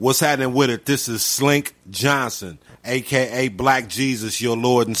What's happening with it? This is Slink Johnson, a.k.a. Black Jesus, your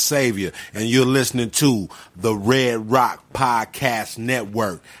Lord and Savior, and you're listening to the Red Rock Podcast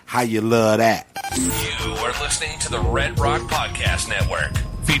Network. How you love that? You are listening to the Red Rock Podcast Network,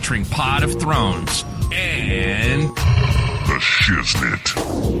 featuring Pod of Thrones and the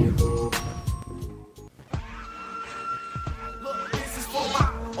Shiznit.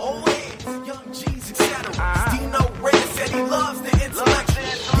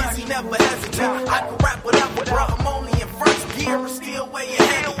 Never hesitate. I can rap whatever, bro. I'm only in first gear and still way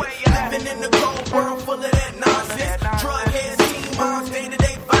ahead. Living in the cold world full of that nonsense. Drug heads, teen moms,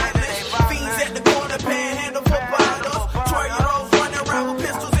 day-to-day violence. Fiends at the corner, panhandle for bottles. 12-year-olds running around with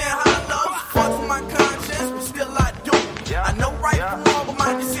pistols and hollows. Fuck my conscience, but still I do. I know right from wrong, but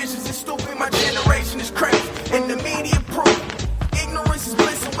my decisions is stupid. My generation is crazy, and the media proof. Ignorance is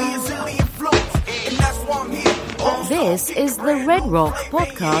bliss, and we is illy influenced. And that's why I'm here. This is the Red Rock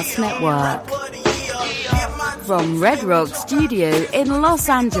Podcast Network. From Red Rock Studio in Los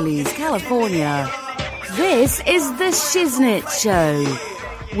Angeles, California, this is the Shiznit Show.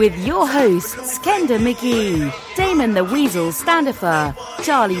 With your hosts, Kenda McGee, Damon the Weasel Standifer,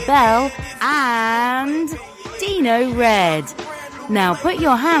 Charlie Bell, and Dino Red. Now put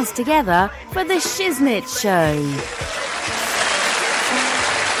your hands together for the Shiznit Show.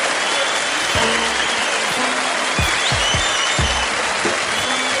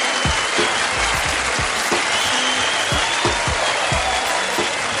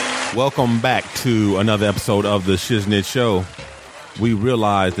 Welcome back to another episode of the Shiznit Show. We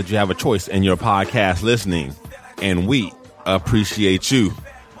realize that you have a choice in your podcast listening, and we appreciate you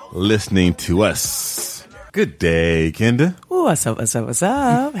listening to us. Good day, Kenda. Ooh, what's up, what's up, what's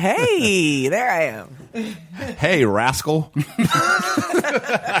up? Hey, there I am. Hey, rascal.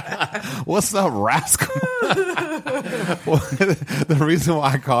 What's up, rascal? Well, the reason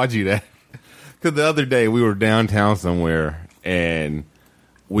why I called you that, because the other day we were downtown somewhere, and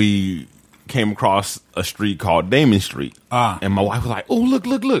we came across a street called Damon Street. And my wife was like, oh, look.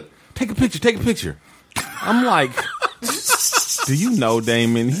 Take a picture. I'm like, do you know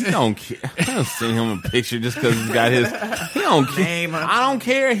Damon? He don't care. I don't send him a picture just because he's got his. He don't care. I don't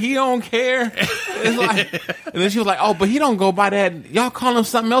care. He don't care. It's like, and then she was like, oh, but he don't go by that. Y'all call him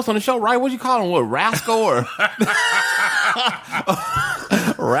something else on the show, right? What you call him? What, rascal or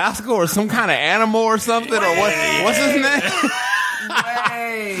rascal or some kind of animal or something? Or what's his name?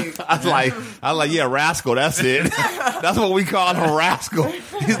 I was like, yeah, rascal. That's it. That's what we call him, rascal.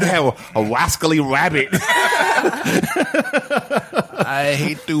 He used to have a wascally rabbit. I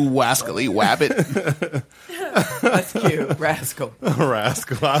hate to wascally wabbit. That's cute, rascal.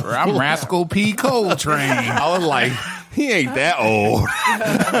 Rascal. I'm Rascal P. Coltrane. I was like, he ain't that old.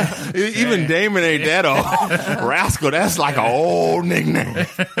 Even Damon ain't that old. Rascal, that's like an old nickname.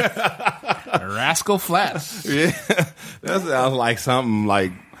 Rascal Flats. Yeah, that sounds like something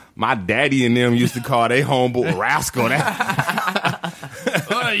like my daddy and them used to call their homeboy Rascal.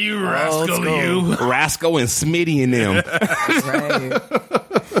 Oh, you rascal, you. Rascal and Smitty and them. Right.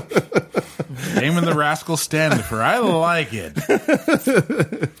 Damon the Rascal Standifer. I like it.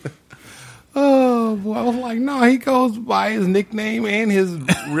 Oh, boy. I was like, no, he goes by his nickname and his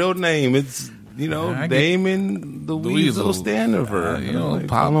real name. It's, Damon the Weasel Standifer.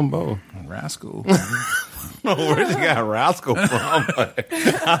 Pile them both. Rascal. Where'd you got rascal from?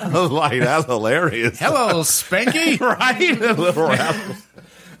 I was like, that's hilarious. Hello, Spanky. Right? Little rascal.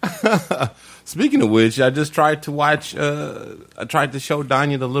 Speaking of which, I just tried to watch, I tried to show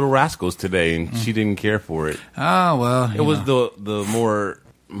Danya the Little Rascals today, and she didn't care for it. Oh, well. It was the more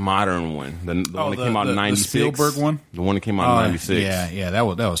modern one. The one that came out in 96. The Spielberg one? The one that came out in 96. Yeah, that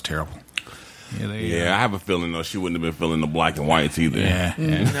was terrible. Yeah, I have a feeling though she wouldn't have been feeling the black and whites either. Yeah.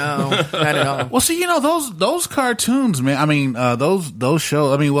 No, not at all. Well, see, those cartoons, man. I mean, those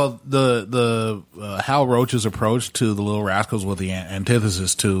shows. I mean, well, the Hal Roach's approach to the Little Rascals was the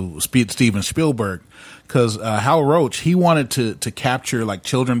antithesis to Steven Spielberg, because Hal Roach, he wanted to capture like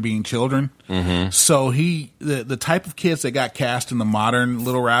children being children. Mm-hmm. So the type of kids that got cast in the modern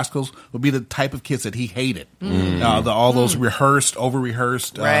Little Rascals would be the type of kids that he hated. Mm-hmm. All those over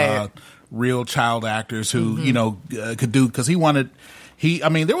rehearsed. Right. Real child actors who could do, because he wanted.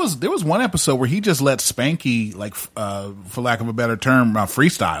 There was one episode where he just let Spanky, like, for lack of a better term,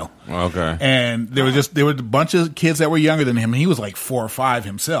 freestyle. Okay. And there were a bunch of kids that were younger than him, and he was like 4 or 5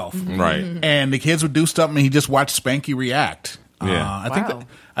 himself. Right. And the kids would do something, and he just watched Spanky react. Yeah.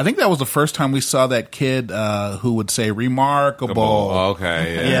 I think that was the first time we saw that kid who would say remarkable.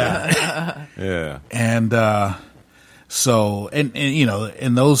 Okay. Yeah. Yeah. And so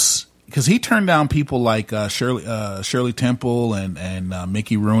and those because he turned down people like Shirley Temple and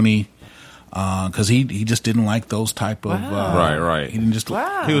Mickey Rooney. Because he just didn't like those type of right. He didn't just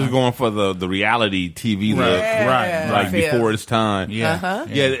He was going for the reality TV look, like before his time. Yeah,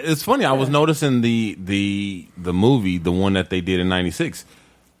 yeah. It's funny. I was noticing the movie, the one that they did in '96.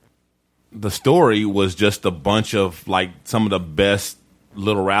 The story was just a bunch of like some of the best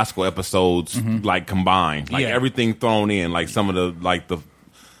Little Rascal episodes, like combined, like everything thrown in, like some of the like the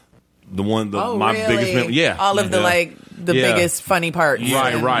one my biggest memory, all of the like the biggest funny parts,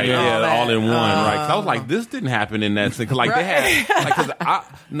 right, all in one, right? 'Cause I was like, this didn't happen in that, cause like they had,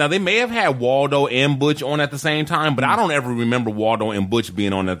 now they may have had Waldo and Butch on at the same time, but I don't ever remember Waldo and Butch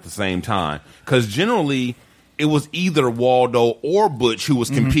being on at the same time, because generally it was either Waldo or Butch who was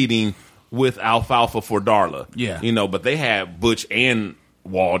competing with Alfalfa for Darla, but they had Butch and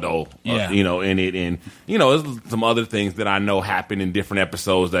Waldo, in it, and there's some other things that I know happened in different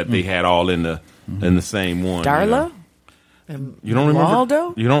episodes that they had all in the same one. Darla, and you don't remember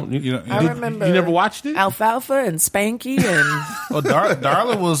Waldo? You don't. I remember. You never watched it? Alfalfa and Spanky and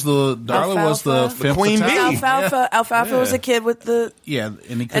Darla was the queen bee. Alfalfa was a kid with the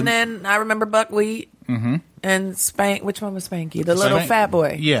and then I remember Buckwheat and Spank. Which one was Spanky? The little fat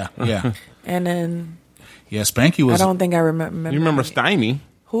boy. Yeah. And then Spanky was. I don't think I remember. You remember Stymie?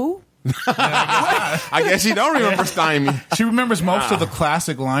 Who? I guess you don't remember Stymie. She remembers most of the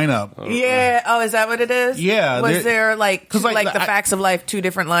classic lineup. Yeah. Oh, is that what it is? Yeah. Was there like the Facts of Life 2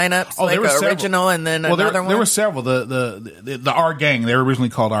 different lineups? Oh, there were original and then another one? There were several. The Our Gang, they were originally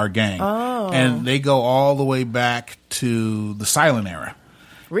called Our Gang. Oh. And they go all the way back to the silent era.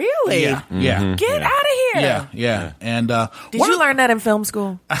 Really? Yeah. Get out of here. Yeah. And did you learn that in film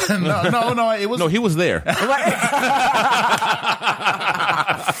school? No. It was no. He was there.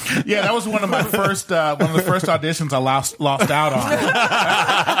 Yeah, that was one of my first auditions I lost out on.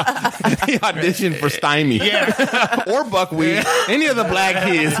 He auditioned for Stymie, or Buckwheat, any of the black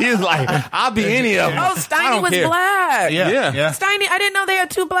kids. He was like, "I'll be any of them." Oh, Stymie was black. Yeah. Stymie, I didn't know they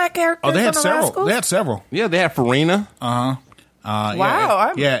had 2 black characters. Oh, they had on the several. Rascals? They had several. Yeah, they had Farina.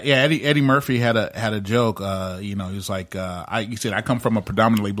 Wow. Eddie Murphy had a joke. He was like, he said, "I come from a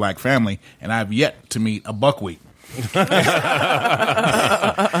predominantly black family, and I've yet to meet a Buckwheat." He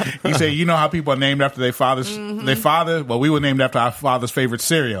said, "You know how people are named after their father? Well, we were named after our father's favorite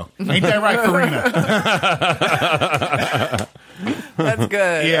cereal. Ain't that right, Karina?" That's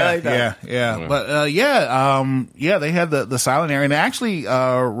good. Yeah, I like that. yeah. But they had the silent era, and actually,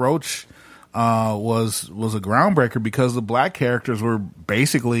 Roach was a groundbreaker because the black characters were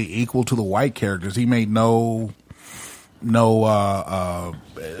basically equal to the white characters. He made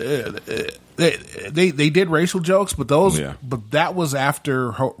they did racial jokes, but that was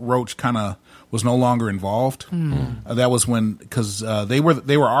after Roach kind of was no longer involved. That was when, because they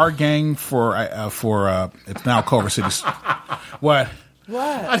were Our Gang for it's now Culver City. What?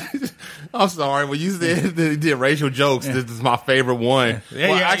 I'm sorry. When you said they did racial jokes, this is my favorite one.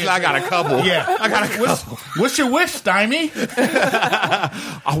 I got a couple. Yeah, I got a couple. What's your wish, Stymie?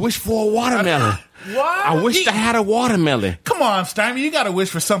 I wish for a watermelon. What? I wished I had a watermelon. Come on, Stymie, you got to wish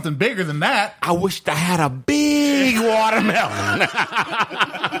for something bigger than that. I wished I had a big watermelon.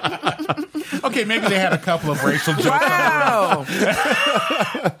 Okay, maybe they had a couple of racial jokes. Wow.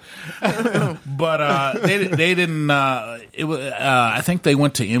 But they didn't. It was. I think they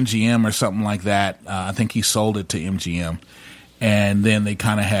went to MGM or something like that. I think he sold it to MGM, and then they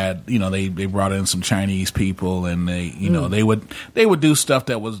kind of had. They brought in some Chinese people, and they would do stuff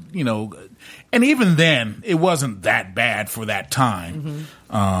that was And even then, it wasn't that bad for that time.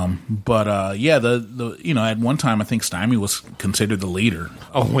 But at one time, I think Stymie was considered the leader.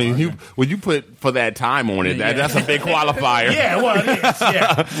 Oh, when you put for that time on it, that's a big qualifier. Yeah, well, it is.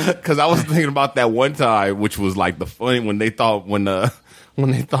 Yeah, because I was thinking about that one time, which was like the funny when they thought was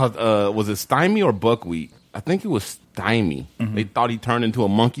it Stymie or Buckwheat? I think it was Stymie. They thought he turned into a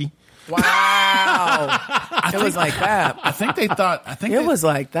monkey. Wow. It was like that. I think they thought. It was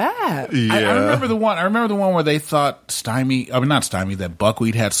like that. Yeah. I remember the one. I remember the one where they thought not Stymie, that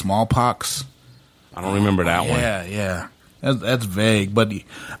Buckwheat had smallpox. I don't remember that one. Yeah. That's vague, but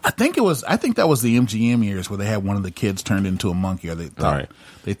I think that was the MGM years where they had one of the kids turned into a monkey, or they thought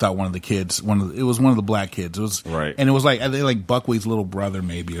one of the kids, it was one of the black kids. It was right, and it was like Buckwheat's little brother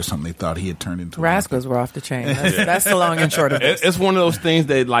maybe or something. They thought he had turned into Rascals were off the chain. That's the long and short of it. It's one of those things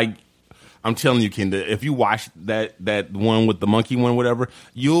that like. I'm telling you, Kenda, if you watch that one with the monkey one, whatever,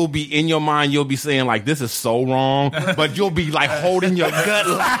 you'll be in your mind, you'll be saying like, this is so wrong, but you'll be like holding your gut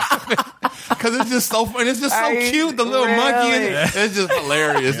laughing because it's just so fun. It's just so cute, the little monkey. It's just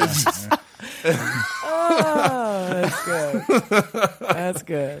hilarious. It's just... Oh, that's good. That's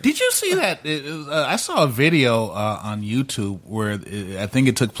good. Did you see that? I saw a video on YouTube where I think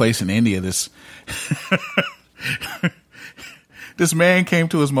it took place in India. This man came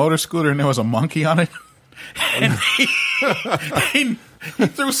to his motor scooter and there was a monkey on it, and he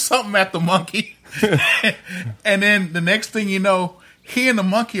threw something at the monkey, and then the next thing you know, he and the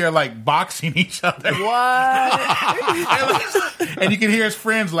monkey are like boxing each other. What? And you can hear his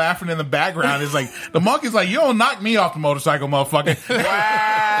friends laughing in the background. It's like the monkey's like, "You don't knock me off the motorcycle, motherfucker!"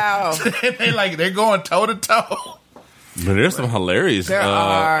 Wow. They're going toe to toe. But there's some hilarious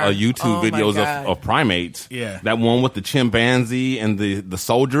YouTube videos of primates. Yeah. That one with the chimpanzee and the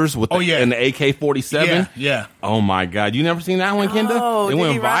soldiers with and the AK-47. Yeah. Oh my God. You never seen that one, Kenda? Oh, it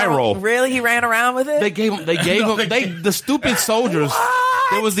went viral. Really? He ran around with it? They gave him the stupid soldiers.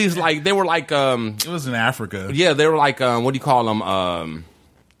 There was these they were like it was in Africa. Yeah, they were like what do you call them?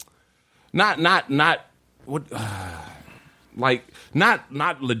 Not what like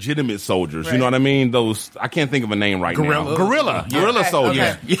not legitimate soldiers, right. You know what I mean? Those I can't think of a name right now. Guerrilla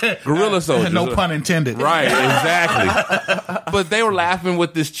soldiers. Yeah. Guerrilla soldiers. No pun intended. Right, exactly. But they were laughing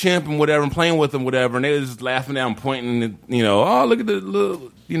with this chimp and whatever, and playing with him, whatever, and they were just laughing at him, pointing, at, oh, look at the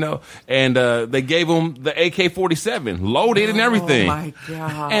little, and they gave him the AK-47, loaded and everything. Oh my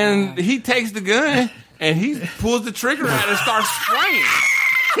God! And he takes the gun and he pulls the trigger out and starts spraying.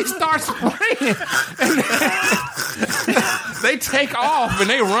 He starts spraying. And they take off and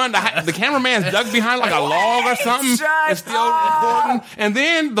they run. The cameraman's dug behind like a log or something. It's still recording. And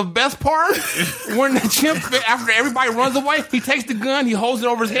then the best part, when the chimp, after everybody runs away, he takes the gun, he holds it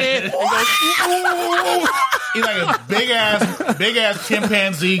over his head, and goes, ooh. He's like a big ass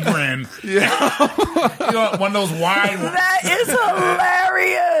chimpanzee grin. Yeah. One of those wide. That is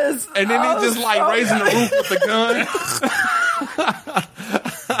hilarious. And then he's just like raising the roof with the gun.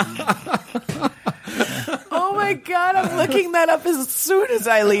 Oh my God, I'm looking that up as soon as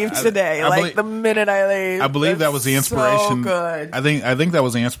I leave today. The minute I leave. I believe that was the inspiration. So good. I think that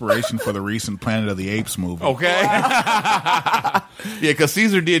was the inspiration for the recent Planet of the Apes movie. Okay. Wow. Yeah, because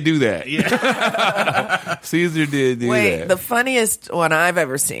Caesar did do that. Yeah. Caesar did do that. Wait, the funniest one I've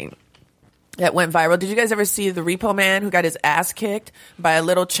ever seen that went viral. Did you guys ever see the Repo Man who got his ass kicked by a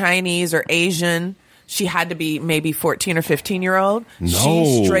little Chinese or Asian? She had to be maybe 14 or 15-year-old. No.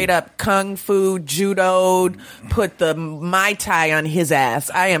 She straight up kung fu, judoed, put the Mai Tai on his ass.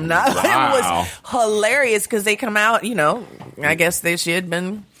 I am not. Wow. It was hilarious because they come out, I guess she had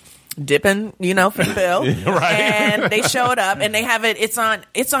been dipping, for the bill. Right. And they showed up and they have it. It's on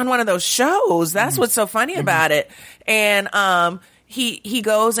one of those shows. That's what's so funny about it. And, he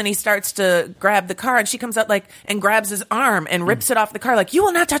goes and he starts to grab the car and she comes up and grabs his arm and rips it off the car you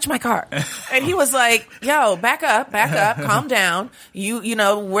will not touch my car. And he was like, yo, back up, calm down. We're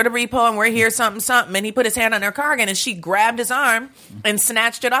the repo and we're here something. And he put his hand on her car again and she grabbed his arm and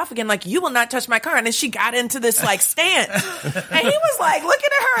snatched it off again you will not touch my car. And then she got into this stance. And he was looking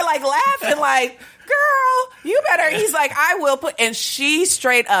at her laughing girl, you better. He's like, I will put, and she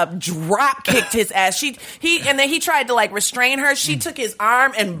straight up drop kicked his ass. And then he tried to restrain her. She took his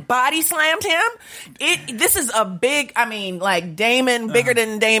arm and body slammed him. This is a big, Damon, bigger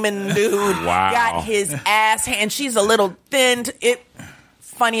than Damon dude. Wow. Got his ass, and she's a little thin.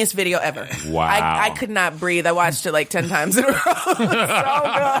 Funniest video ever. Wow. I could not breathe. I watched it 10 times in a row. So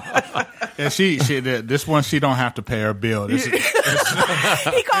good. And she this one, she don't have to pay her bill. He called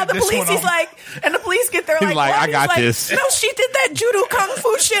the police. He's and the police get there he's like, I got this. No, she did that judo kung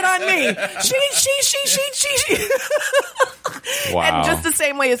fu shit on me. She. Wow. And just the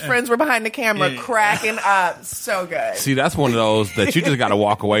same way his friends were behind the camera cracking up. So good. See, that's one of those that you just got to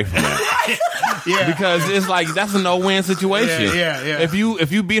walk away from that. Yeah. Because it's that's a no-win situation. Yeah. If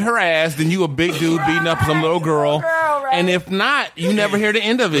you beat her ass, then you a big dude beating up some little girl. Right? And if not, you never hear the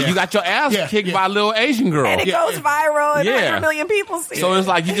end of it. You got your ass kicked by a little Asian girl. And it goes viral and 100 million people see so it.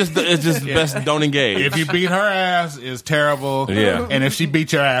 So it's just best don't engage. If you beat her ass, it's terrible. Yeah. And if she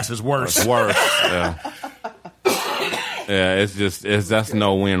beat your ass, it's worse. It's worse. Yeah. Yeah, that's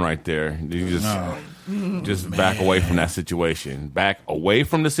no win right there. You just back away from that situation. Back away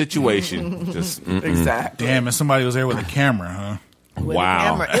from the situation. Just exactly. Damn, and somebody was there with a camera, huh?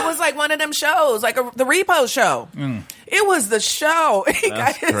 Wow. It was one of them shows, the Repo show. It was the show.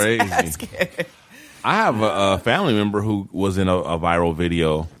 That's crazy. I have a family member who was in a viral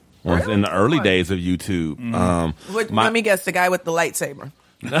video in the early days of YouTube. Let me guess, the guy with the lightsaber.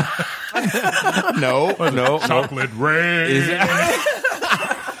 No. Chocolate rain.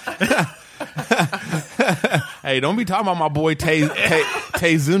 Hey, don't be talking about my boy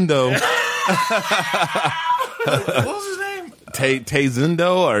Tezundo. What was his name?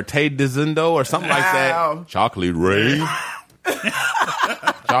 Tezundo or Tezundo or something like that. Chocolate rain.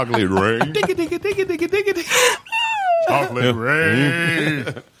 Chocolate rain. Chocolate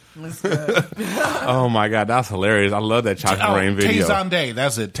rain. Oh my God, that's hilarious! I love that chocolate rain video. Tazon Day,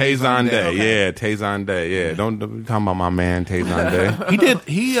 that's it. Tazon Day, okay. yeah, Tazon Day, yeah. Don't be talking about my man Tazon Day.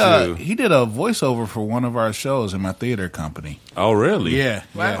 He did a voiceover for one of our shows in my theater company. Oh really? Yeah.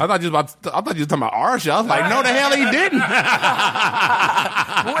 I thought you was talking about our show. I was like, no, the hell he didn't.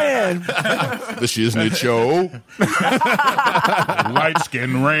 When? The Shiznit Show. Light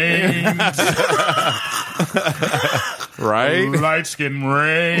skin reigns. Right? Light skin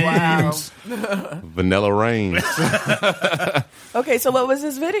reigns. Wow. Vanilla Rain. Okay, so what was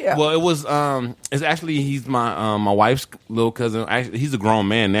this video? Well, it was. It's actually he's my my wife's little cousin. Actually, he's a grown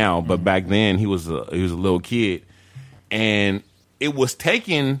man now, but back then he was a little kid, and it was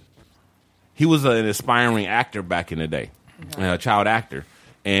taken. He was an aspiring actor back in the day, a child actor,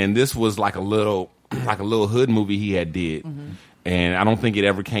 and this was like a little hood movie he had did, and I don't think it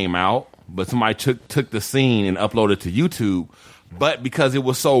ever came out. But somebody took the scene and uploaded it to YouTube. But because it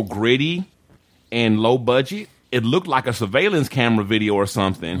was so gritty and low budget, it looked like a surveillance camera video or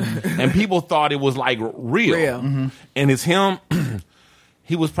something. And people thought it was like real. And it's him.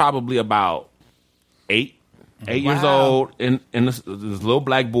 He was probably about 8 years old. And this little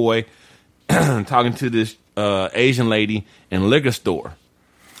black boy talking to this Asian lady in a liquor store.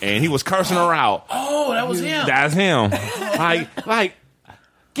 And he was cursing her out. Oh, that was him. That's him. like.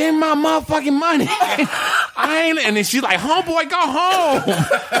 Give me my motherfucking money. And then she's like, homeboy, go home.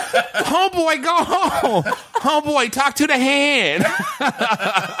 Homeboy, go home. Homeboy, talk to the hand.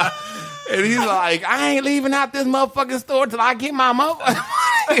 And he's like, I ain't leaving out this motherfucking store till I get my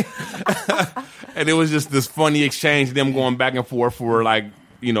motherfucking money. And it was just this funny exchange, them going back and forth for like,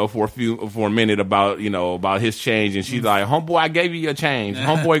 for a minute about his change. And she's like, homeboy, I gave you your change.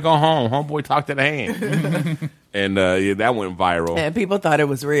 Homeboy, go home. Homeboy, talk to the hand. And that went viral. And people thought it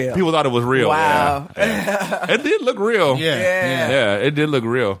was real. Wow. Yeah. It did look real. Yeah. It did look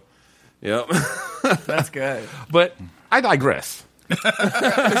real. Yep. That's good. But I digress. We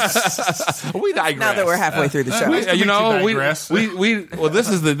digress. Now that we're halfway through the show. This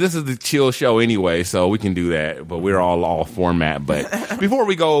is the chill show anyway, so we can do that. But we're all format. But before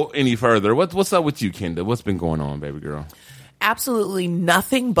we go any further, what's up with you, Kenda? What's been going on, baby girl? Absolutely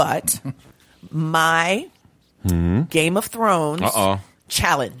nothing but my Game of Thrones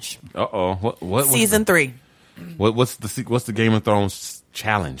challenge. What Season 3. What's the Game of Thrones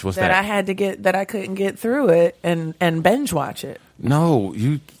challenge? What's that? I had to get that I couldn't get through it and binge watch it. No,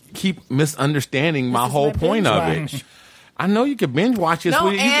 you keep misunderstanding my whole point of it. I know you can binge watch it. No,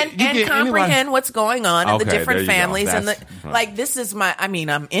 you and comprehend what's going on in the different families and right. like this is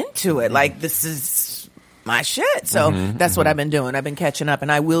I'm into it. Like this is my shit. So that's what I've been doing. I've been catching up,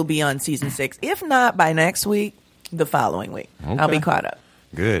 and I will be on season 6. If not by next week, the following week. Okay. I'll be caught up.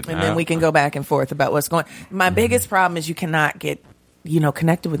 Good. And then we can go back and forth about what's going on. My biggest problem is you cannot get,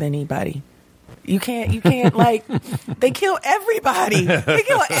 connected with anybody. You can't like, they kill everybody. They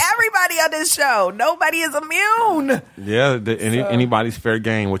kill everybody on this show. Nobody is immune. Yeah, anybody's fair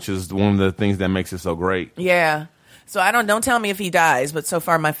game, which is one of the things that makes it so great. Yeah. So don't tell me if he dies, but so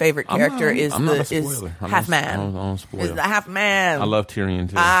far my favorite character is Half Man. Is the Half Man. I love Tyrion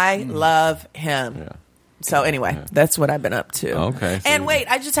too. I love him. Yeah. So anyway, that's what I've been up to. Okay. So and wait,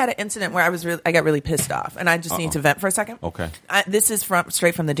 I just had an incident where I got really pissed off, and I just need to vent for a second. Okay. This is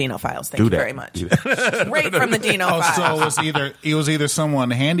straight from the Dino Files. Thank you very much. Straight from the Dino Files. So it was either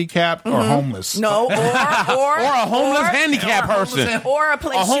someone handicapped or homeless. No, or a homeless handicapped person, or a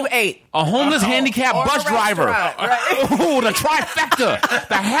place you ate. A homeless handicapped bus driver. Right? Oh, the trifecta,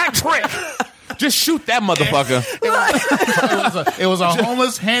 the hat trick. Just shoot that motherfucker. It was a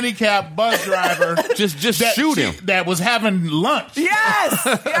homeless, handicapped bus driver. Just shoot him. That was having lunch. Yes.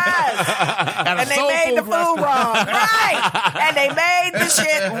 And they made the food wrong. Right. And they made the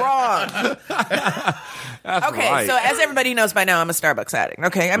shit wrong. Okay, right. So as everybody knows by now, I'm a Starbucks addict.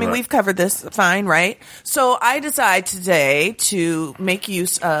 Okay, I mean, we've covered this fine, right? So I decide today to make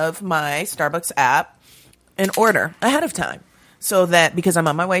use of my Starbucks app and order ahead of time. So that, because I'm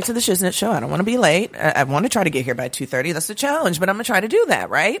on my way to the Shiznit show, I don't want to be late. I want to try to get here by 2:30. That's the challenge, but I'm going to try to do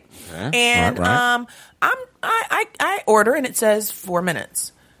that, right? Okay. And right. I order, and it says 4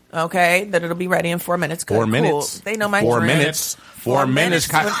 minutes. Okay, that it'll be ready in 4 minutes. Good, 4 minutes. Cool. They know my 4 drink. minutes. 4 minutes.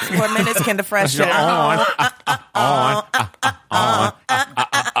 4 minutes. Kinda fresh. You're on.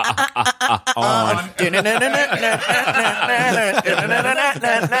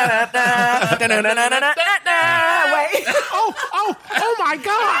 Oh my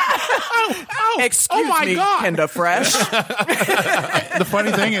God. Excuse me, God. Kinda fresh. The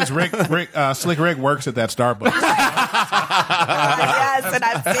funny thing is, Slick Rick works at that Starbucks. Yes, and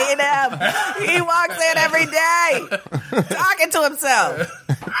I've seen him. He walks in every day talking to himself.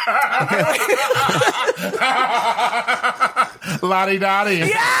 Lottie-dottie.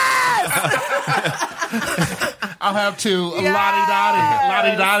 Yes! I'll have two. Yes!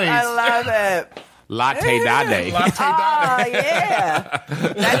 Lottie-dottie. I love it. Latte dade. Oh, yeah.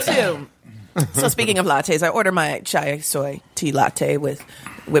 That too. So speaking of lattes, I order my chai soy tea latte with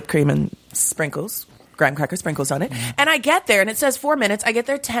whipped cream and sprinkles, graham cracker sprinkles on it. And I get there and it says 4 minutes. I get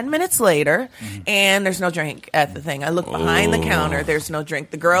there 10 minutes later and there's no drink at the thing. I look behind the counter. There's no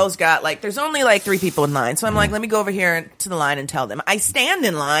drink. The girls got there's only 3 people in line. So I'm like, let me go over here to the line and tell them. I stand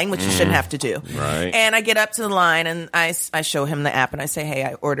in line, which you shouldn't have to do. Right. And I get up to the line and I show him the app and I say, hey,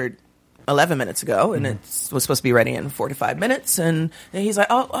 I ordered 11 minutes ago, and it was supposed to be ready in 4 to 5 minutes. And he's like,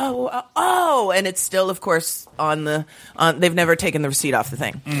 oh, and it's still, of course, they've never taken the receipt off the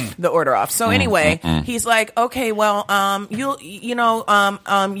thing, the order off. So anyway, he's like, okay, well, he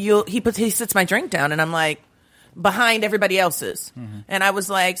sits my drink down, and I'm like, behind everybody else's. And I was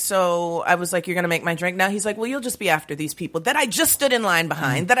like, you're going to make my drink now? He's like, well, you'll just be after these people that I just stood in line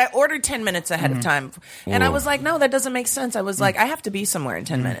behind, that I ordered 10 minutes ahead of time. And I was like, no, that doesn't make sense. I was like, I have to be somewhere in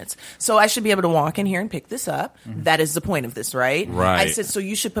 10 minutes. So I should be able to walk in here and pick this up. That is the point of this, right? Right. I said, so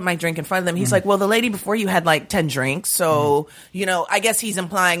you should put my drink in front of them. He's like, well, the lady before you had 10 drinks. So, I guess he's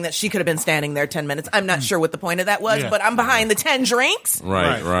implying that she could have been standing there 10 minutes. I'm not sure what the point of that was, but I'm behind the 10 drinks.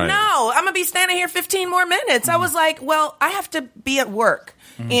 Right. No, I'm going to be standing here 15 more minutes. I was like, well, I have to be at work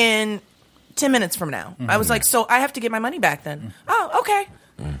in 10 minutes from now. I was like, so I have to get my money back then. Oh, okay.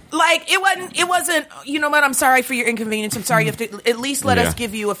 It wasn't, you know what, I'm sorry for your inconvenience. I'm sorry, you have to at least let us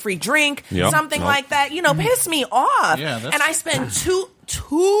give you a free drink, something like that. Piss me off. Yeah, and I spend too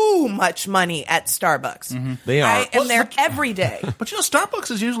much money at Starbucks. They are. I am there every day. But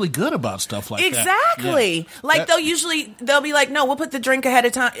Starbucks is usually good about stuff like that. Exactly. They'll be like, no, we'll put the drink ahead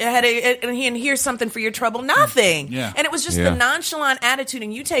of time, and here's something for your trouble. Nothing. Yeah. And it was just the nonchalant attitude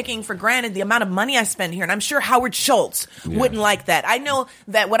and you taking for granted the amount of money I spend here. And I'm sure Howard Schultz wouldn't like that. I know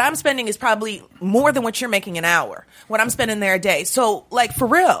that what I'm spending is probably more than what you're making an hour, what I'm spending there a day. So, for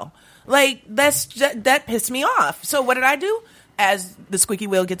real, that pissed me off. So what did I do? As the squeaky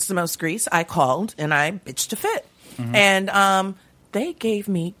wheel gets the most grease, I called and I bitched a fit. And they gave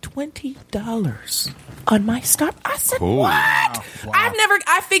me $20 on my stop. I said, Ooh. what? Wow.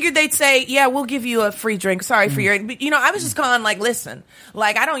 I figured they'd say, yeah, we'll give you a free drink. Sorry for your, I was just calling listen,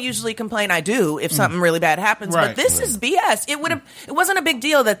 I don't usually complain. I do if something really bad happens, Right. but this is BS. It wasn't a big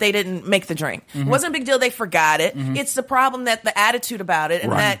deal that they didn't make the drink. It wasn't a big deal they forgot it. It's the problem that the attitude about it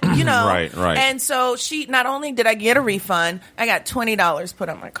and that, Right. And so not only did I get a refund, I got $20 put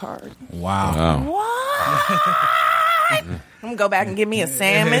on my card. Wow. What? I'm going to go back and give me a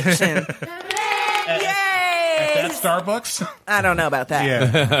sandwich. And yay! At Starbucks? I don't know about that.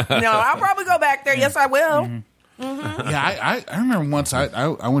 Yeah. No, I'll probably go back there. Yes, I will. Yeah, I remember once I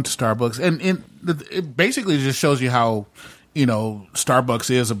went to Starbucks, and it basically just shows you how, Starbucks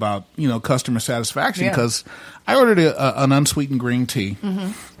is about, customer satisfaction, because I ordered an unsweetened green tea.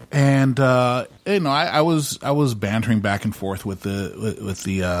 And I was bantering back and forth with the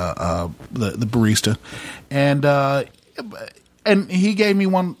barista, and he gave me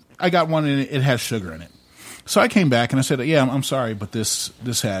one. I got one and it had sugar in it. So I came back and I said, "Yeah, I'm sorry, but this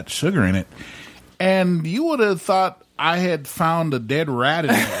had sugar in it." And you would have thought I had found a dead rat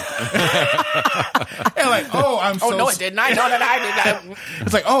in there. And I'm so. Oh no, it didn't. I know that I did.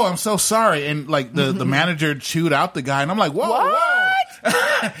 It's oh, I'm so sorry. And the manager chewed out the guy, and I'm like, whoa, whoa.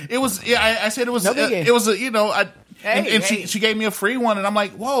 It was. Yeah, I said it was. No biggie. It was. She gave me a free one, and I'm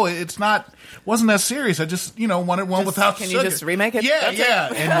like, whoa, wasn't that serious. I just wanted one without can sugar. Can you just remake it? Yeah, That's yeah.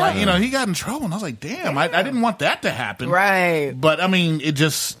 it. And he got in trouble, and I was like, damn, I didn't want that to happen. Right. But I mean, it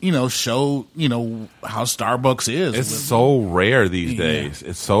just showed how Starbucks is. It's so rare these days.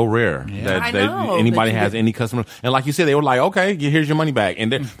 It's so rare that I know. anybody has any customer. And like you said, they were like, okay, here's your money back.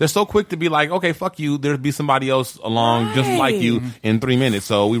 And they're so quick to be like, okay, fuck you. There'll be somebody else along just like you in 3 minutes.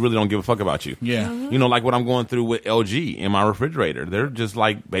 So we really don't give a fuck about you. Yeah. Like what I'm going through with LG in my refrigerator. They're just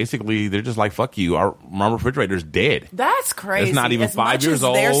like, basically, they're just like, fuck you. My refrigerator's dead. That's crazy. It's not even as 5 years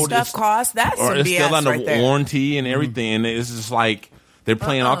old. Their stuff costs. That's some it's BS still under right there. warranty and everything. And it's just like they're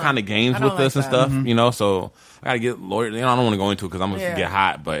playing all kind of games I don't with us like and that. stuff. So I got to get lawyers. I don't want to go into it because I'm going to get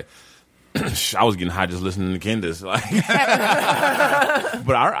hot, but I was getting hot just listening to Candace. But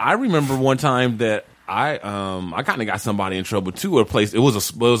I remember one time that I kind of got somebody in trouble too. At a place,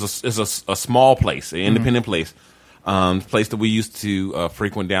 it's a small place, an independent place, place that we used to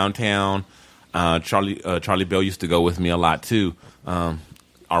frequent downtown. Charlie Bell used to go with me a lot too.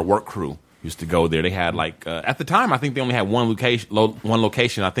 Our work crew, Used to go there. They had like at the time, I think they only had one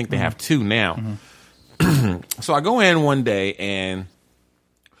location. I think they have two now. So I go in one day and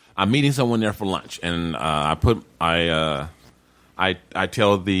I'm meeting someone there for lunch, and I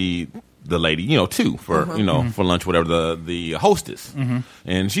tell the lady, two for for lunch, whatever, the hostess,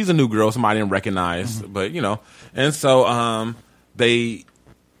 and she's a new girl, somebody I didn't recognize, but and so they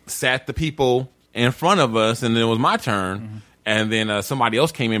sat the people in front of us, and then it was my turn, and then somebody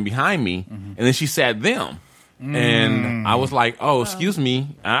else came in behind me, and then she sat them, and I was like, oh, excuse me,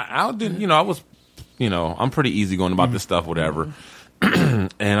 I didn't, I was, I'm pretty easygoing about this stuff, whatever,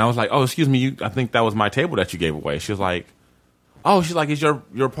 and I was like, oh, excuse me, I think that was my table that you gave away. She was like, oh, she's like, is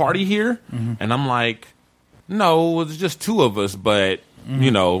your party here? And I'm like, no, it's just two of us, but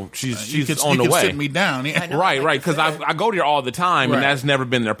she's on the way. Sit me down, yeah. Right, because I go there all the time, and that's never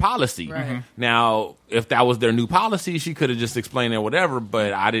been their policy. Right. Now, if that was their new policy, she could have just explained it, whatever.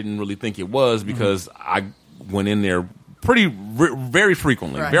 But I didn't really think it was because I went in there very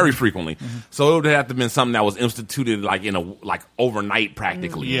frequently, very frequently. So it would have to have been something that was instituted like overnight,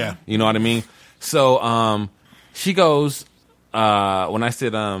 practically. Yeah, you know what I mean. So she goes. When I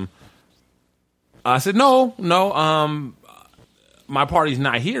said no, my party's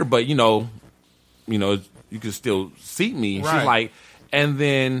not here, but you can still seat me. Right. She's like, and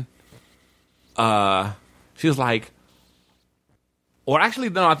then she was like, or actually,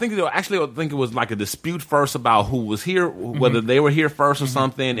 no, I think it was like a dispute first about who was here, whether they were here first or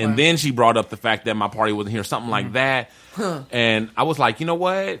something, and then she brought up the fact that my party wasn't here, something like that, and I was like, you know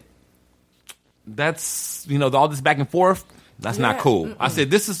what? That's all this back and forth. That's not cool. I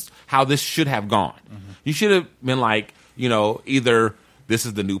said, this is how this should have gone. You should have been like, either this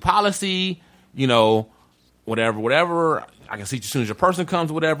is the new policy, whatever. I can see you as soon as your person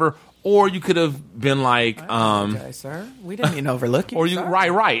comes, whatever. Or you could have been like, okay, sir, we didn't mean to overlook you. Or you, sorry.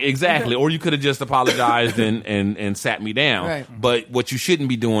 right, exactly. Or you could have just apologized and sat me down. Right. But what you shouldn't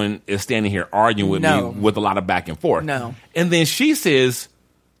be doing is standing here arguing with me with a lot of back and forth. No. And then she says,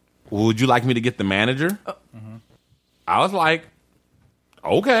 well, would you like me to get the manager? I was like,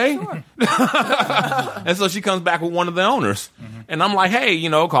 okay. Sure. And so she comes back with one of the owners. And I'm like, hey,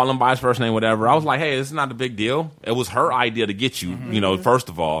 call him by his first name, whatever. I was like, hey, it's not a big deal. It was her idea to get you, first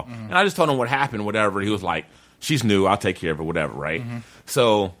of all. And I just told him what happened, whatever. He was like, she's new. I'll take care of her, whatever, right?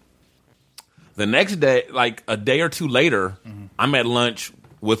 So the next day, like a day or two later, I'm at lunch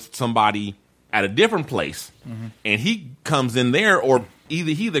with somebody at a different place. And he comes in there, or he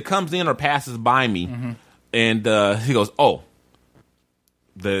either comes in or passes by me. And he goes, oh,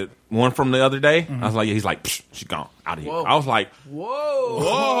 the one from the other day? I was like, yeah. He's like, psh, she's gone, out of here. Whoa. I was like,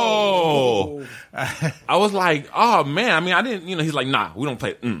 whoa. I was like, oh, man. I mean, I didn't, he's like, nah, we don't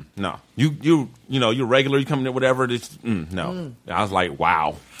play. No. You're regular, you come in there, whatever. No. I was like,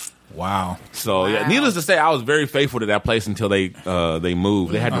 wow. So, yeah, needless to say, I was very faithful to that place until they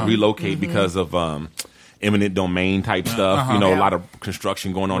moved. They had to relocate because of eminent domain type stuff. A lot of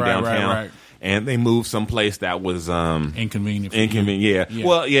construction going on downtown. Right. And they moved someplace that was inconvenient. Yeah.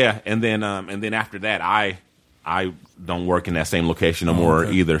 Well, yeah. And then after that, I don't work in that same location no more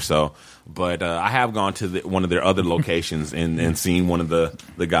either. So, but I have gone to one of their other locations and seen one of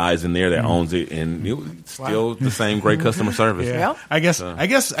the guys in there that owns it, and it was still the same great customer service. Yeah. I guess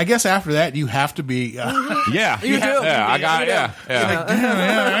after that you have to be. Yeah, you do. Yeah, I got. Yeah. Like, damn,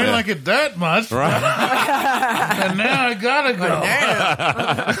 man, I didn't like it that much. Right. And now I gotta go.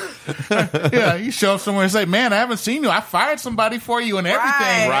 Yeah, you show up somewhere and say, "Man, I haven't seen you. I fired somebody for you and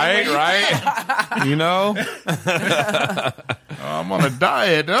everything." Right. I'm on a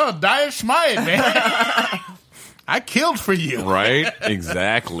diet. Oh, diet schmied, man. I killed for you. Right.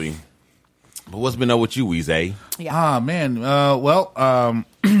 Exactly. But what's been up with you, Weezy? Yeah. Man.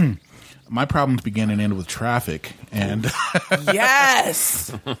 My problems begin and end with traffic, and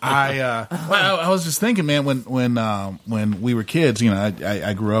yes, I was just thinking, man, when we were kids,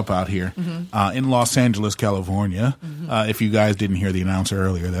 I grew up out here in Los Angeles, California. If you guys didn't hear the announcer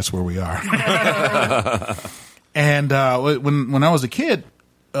earlier, that's where we are. And when I was a kid,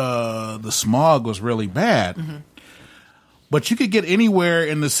 the smog was really bad. But you could get anywhere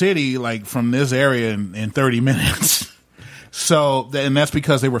in the city, like from this area, in 30 minutes. So, and that's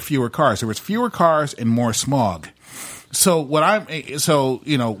because there were fewer cars. There was fewer cars and more smog. So what I'm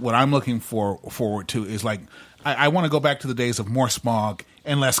looking forward to is like, I want to go back to the days of more smog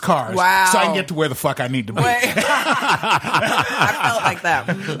and less cars. Wow. So I can get to where the fuck I need to be. I felt like that.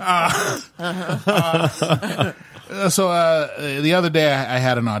 So the other day I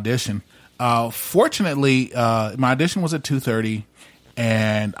had an audition. Fortunately, my audition was at 2:30,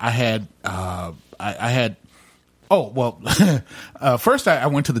 and I had Oh, well, first I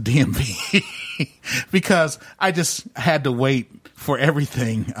went to the DMV because I just had to wait for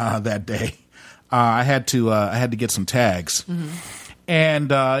everything that day. I had to get some tags. And,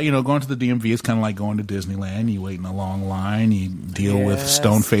 going to the DMV is kind of like going to Disneyland. You wait in a long line, you deal with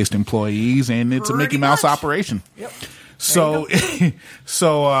stone-faced employees, and it's a Mickey Mouse operation. Yep. So,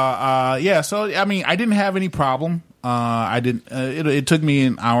 I mean, I didn't have any problem. It took me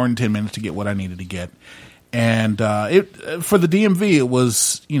an hour and 10 minutes to get what I needed to get. And for the DMV, it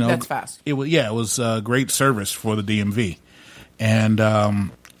was, that's fast. It was great service for the DMV.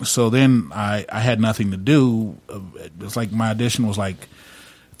 And so then I had nothing to do. It was like my audition was like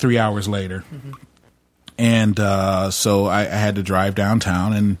 3 hours later. And so I had to drive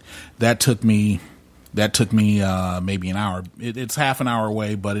downtown, and that took me maybe an hour. It's half an hour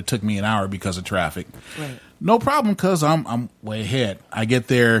away, but it took me an hour because of traffic. Right. No problem, because I'm way ahead. I get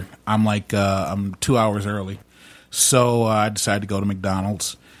there, I'm 2 hours early. So I decided to go to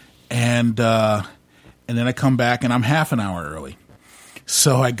McDonald's, and then I come back and I'm half an hour early.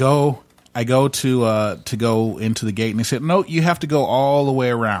 So I go to go into the gate, and they said, no, you have to go all the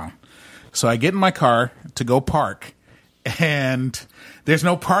way around. So I get in my car to go park, and there's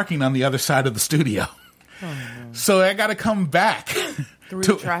no parking on the other side of the studio. Oh, no. So I got to come back through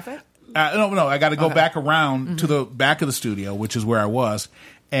the traffic. No, I got to go back around to the back of the studio, which is where I was,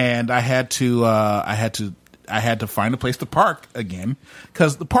 and I had to find a place to park again,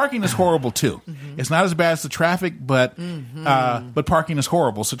 because the parking is horrible too. It's not as bad as the traffic, but parking is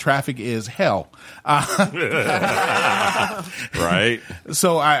horrible. So traffic is hell. Right.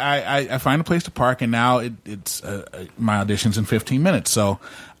 So I find a place to park, and now it's my audition's in 15 minutes. So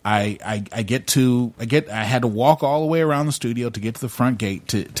I had to walk all the way around the studio to get to the front gate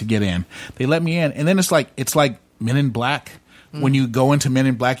to get in. They let me in, and then it's like Men in Black. When you go into Men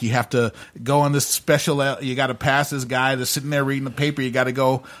in Black, you have to go on this special. You got to pass this guy that's sitting there reading the paper. You got to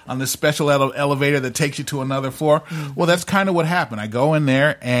go on this special elevator that takes you to another floor. Well, that's kind of what happened. I go in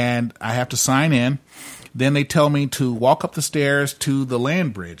there and I have to sign in. Then they tell me to walk up the stairs to the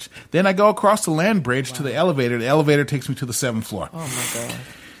land bridge. Then I go across the land bridge to the elevator. The elevator takes me to the 7th floor. Oh my God!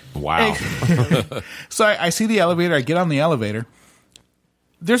 Wow. So I see the elevator. I get on the elevator.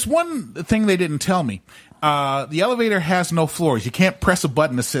 There's one thing they didn't tell me. The elevator has no floors. You can't press a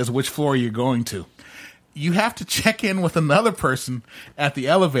button that says which floor you're going to. You have to check in with another person at the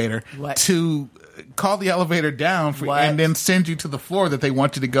elevator to call the elevator down and then send you to the floor that they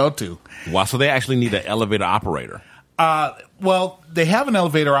want you to go to. Wow, so they actually need an elevator operator. Well, they have an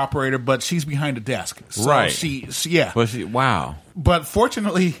elevator operator, but she's behind a desk. So right. Wow. But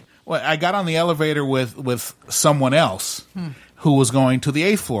fortunately, I got on the elevator with someone else who was going to the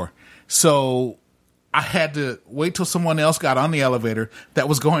 8th floor. So I had to wait till someone else got on the elevator that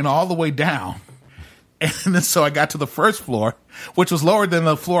was going all the way down. And then so I got to the 1st floor, which was lower than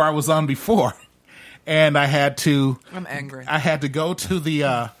the floor I was on before. And I had to... I'm angry. I had to go to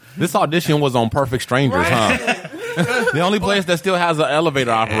the... This audition was on Perfect Strangers, huh? The only place that still has an elevator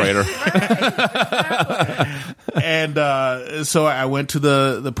operator. And so I went to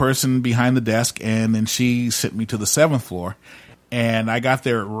the person behind the desk, and then she sent me to the 7th floor. And I got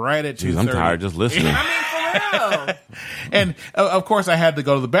there right at 2:30. I'm tired just listening. I mean, for real. And of course, I had to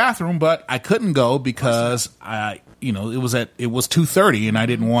go to the bathroom, but I couldn't go because it was 2:30, and I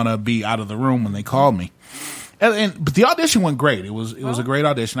didn't want to be out of the room when they called me. But the audition went great. It was a great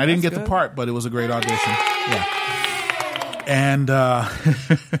audition. I didn't get the part, but it was a great audition. Yeah. And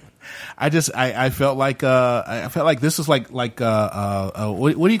I felt like this is like what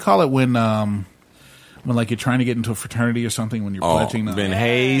do you call it when like you're trying to get into a fraternity or something when you're pledging? Being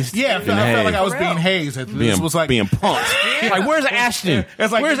hazed. Yeah, I felt like I was being hazed. This was like being punked. Like, where's Ashton?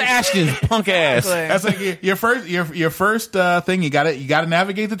 It's like, where's Ashton's punk ass? That's like your first thing. You got to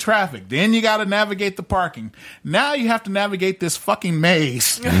navigate the traffic. Then you got to navigate the parking. Now you have to navigate this fucking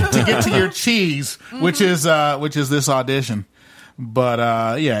maze to get to your cheese, which is this audition. But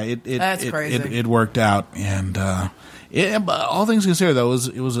That's crazy. It worked out, and but all things considered, though,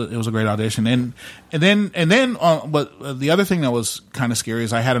 it was a great audition. And then but the other thing that was kind of scary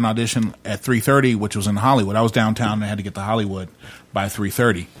is I had an audition at 3:30, which was in Hollywood. I was downtown and I had to get to Hollywood by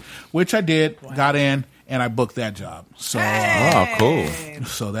 3:30, which I did. Wow. Got in, and I booked that job. So cool.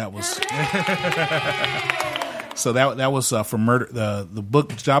 So that was that was for Murder.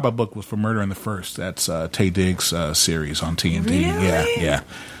 The job I booked was for Murder in the First. That's Taye Diggs' series on TNT. Really? Yeah.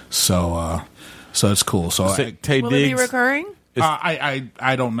 So it's cool. So Taye will Diggs, it be recurring?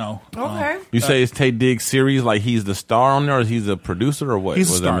 I don't know. Okay. You say it's Taye Diggs' series, like he's the star on there, or he's a producer, or what? He's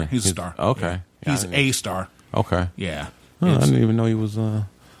a What does star. that mean? He's a star. Okay. He's a star. Okay. Yeah. I didn't even know he was.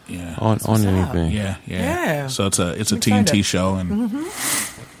 on anything. Yeah. So it's a excited. TNT show, and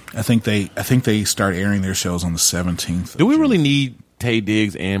I think they start airing their shows on the 17th. Do we really need Taye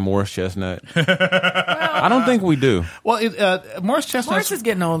Diggs and Morris Chestnut? I don't think we do. Well, Morris Chestnut. Morris is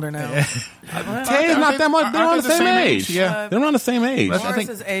getting older now. Taye's not that much. They're around the same age. Yeah, they're around the same age. Morris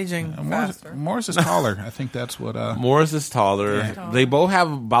is aging faster. Morris is taller. I think that's what. Morris is taller. Yeah. They both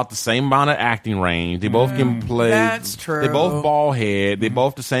have about the same amount of acting range. They both can play. That's true. They both bald head. They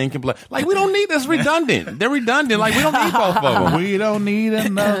both the same can play. Like, we don't need this redundant. They're redundant. Like, we don't need both of them. We don't need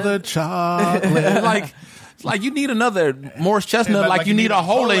another chocolate. Like you need another Morris Chestnut, like you need a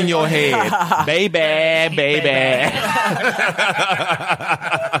hole in your head, baby.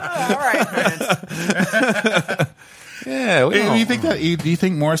 All right, Prince. Yeah. Do you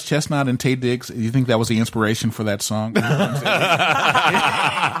think Morris Chestnut and Taye Diggs? Do you think that was the inspiration for that song?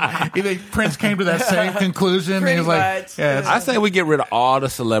 You think Prince came to that same conclusion? Pretty and he was like, much. yeah, I say we get rid of all the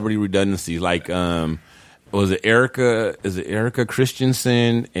celebrity redundancies. Like, was it Erica? Is it Erica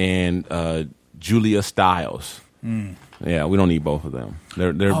Christensen and Julia Stiles? Yeah, we don't need both of them. They're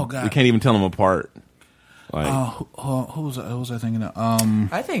Oh, God. we can't even tell them apart. Like, who was I thinking of?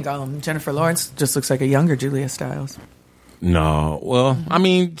 I think Jennifer Lawrence just looks like a younger Julia Stiles. no, well, I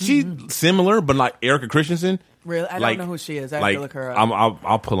mean, she's similar, but like Erica Christensen. Really, I Like- don't know who she is. I have Like, to look her up.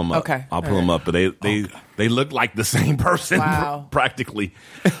 I'll pull them up. Okay. I'll pull them up, but they look like the same person Wow. practically.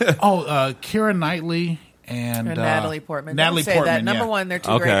 Keira Knightley and Natalie Portman. Natalie Don't say Portman. that. Number yeah. one, they're two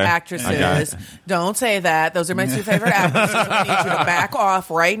Okay. great I got actresses. it. Don't say that. Those are my two favorite actresses. We need you to back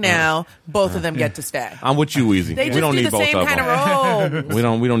off right now. Both of them get to stay. I'm with you, Weezy. They just we don't do need the both same of kind them. of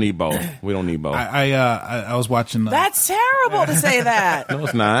role. We don't need both. We don't need both. I was watching. That's terrible to say that. No,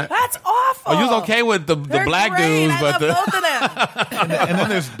 it's not. That's awful. Oh, you was okay with the They're black great. dudes, I but love the both of them. and then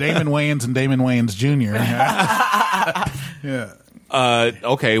there's Damon Wayans and Damon Wayans Jr. Yeah.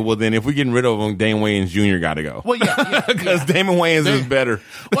 Okay, well then, if we're getting rid of them, Damon Wayans Jr. got to go. Well, yeah. Because Damon Wayans is better.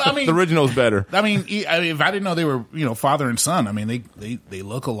 Well, I mean, the original's better. I mean, if I didn't know they were, father and son. I mean, they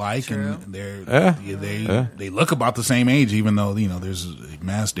look alike, True. and they look about the same age, even though there's a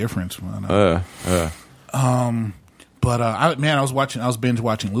mass difference. But I was binge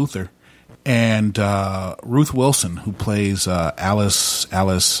watching Luther, and Ruth Wilson, who plays Alice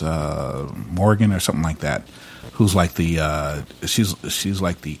Morgan or something like that, who's like the she's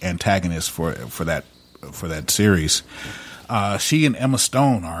like the antagonist for that series. She and Emma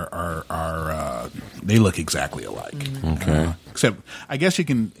Stone are they look exactly alike. Okay. Except I guess you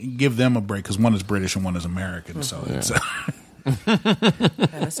can give them a break because one is British and one is American. So it's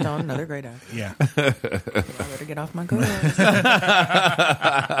Emma Stone, another great actor. yeah. I better get off my good.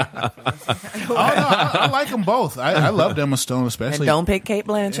 I like them both. I loved Emma Stone And especially. don't pick Kate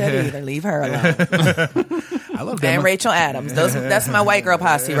Blanchett either. Leave her alone. I loved And Emma. Rachel Adams. That's my white girl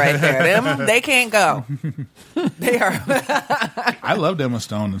posse right there. They can't go. They are. I loved Emma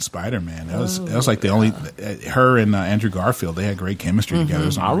Stone and Spider-Man. That was like the only her and Andrew Garfield. They had great chemistry together.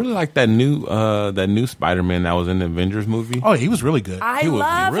 I really like that new Spider-Man that was in the Avengers movie. Oh, he was really good. I He was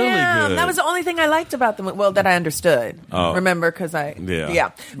love really him. good. That was the only thing I liked about them. Well, that I understood. Oh. Remember, because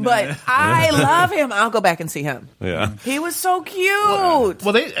Yeah. But I love him. I'll go back and see him. Yeah. He was so cute.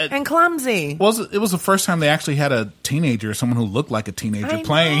 Well, they and clumsy. it was the first time they actually had a teenager, someone who looked like a teenager I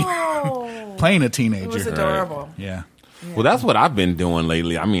playing know. playing a teenager. It was adorable. Yeah. Well, that's what I've been doing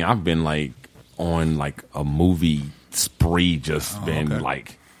lately. I mean, I've been like on like a movie spree, just been okay.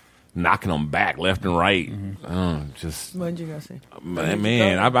 like knocking them back left and right. Just What did you go see?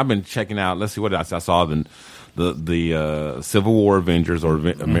 man, I've been checking out. Let's see what else I saw. The Civil War Avengers or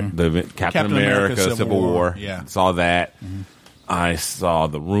the Captain America Civil War. Yeah. Saw that. I saw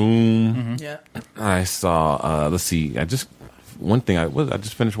The Room. Yeah. I saw. Let's see. I just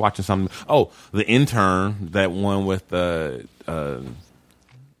finished watching something. Oh, The Intern, that one with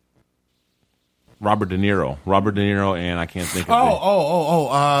Robert De Niro, and I can't think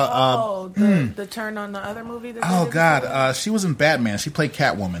of The turn on the other movie. That they Oh did God, she was in Batman. She played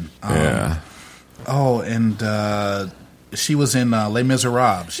Catwoman. Yeah. Oh, and she was in Les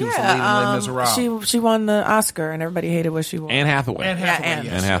Miserables. She was the lead in Les Miserables. She won the Oscar, and everybody hated what she won. Anne Hathaway. Anne Hathaway, Anne.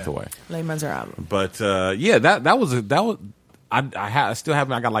 yes. Anne Hathaway. Les Miserables. But that was. I still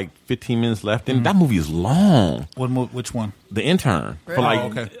haven't. I got like 15 minutes left, and that movie is long. Which one? The Intern for Really? like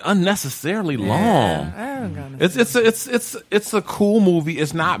Okay. unnecessarily long. I don't know. It's a cool movie.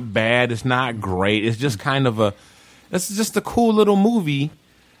 It's not bad. It's not great. It's just kind of it's just a cool little movie.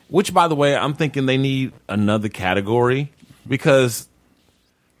 Which, by the way, I'm thinking they need another category because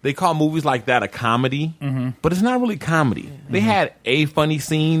they call movies like that a comedy, but it's not really comedy. They had a funny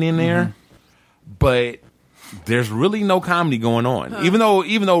scene in there, but there's really no comedy going on. Even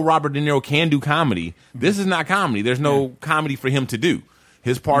though Robert De Niro can do comedy, this is not comedy. There's no comedy for him to do.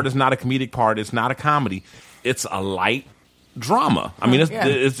 His part is not a comedic part. It's not a comedy. It's a light drama. I mean,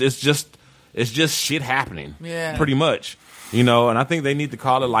 it's just shit happening. Yeah. Pretty much. You know, and I think they need to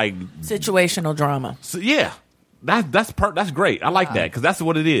call it like situational drama. So, yeah. That's great. I like that because that's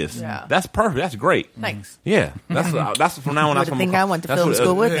what it is. Yeah. That's perfect. That's great. Thanks. Yeah, that's from now on. I think I went to film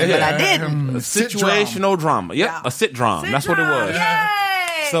school with it, but I didn't. Situational drama. Yep, a sit drum. That's what it was.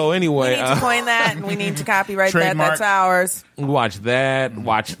 Yay! So anyway, we need to coin that, and we need to copyright that. That's ours. We watched that.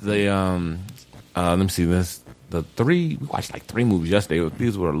 Watched the let me see this. We watched like 3 movies yesterday.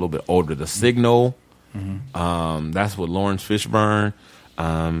 These were a little bit older. The Signal. That's with Lawrence Fishburne.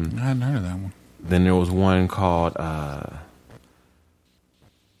 I hadn't heard of that one. Then there was one called I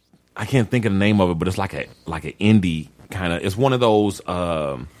can't think of the name of it, but it's like an indie kind of. It's one of those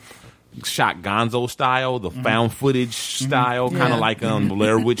shot Gonzo style, the found footage style, kind of like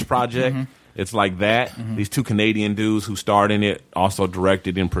Blair Witch Project. It's like that. These 2 Canadian dudes who starred in it also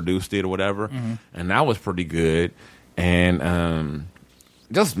directed and produced it or whatever, and that was pretty good. And I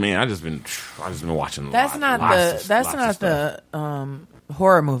just been watching. That's not the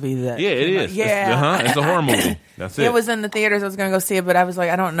horror movie that. Yeah, it is. Yeah, it's a horror movie. That's it. It was in the theaters. I was going to go see it, but I was like,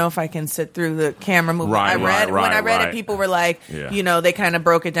 I don't know if I can sit through the camera movie. Right, when I read it, people were like, Yeah. they kind of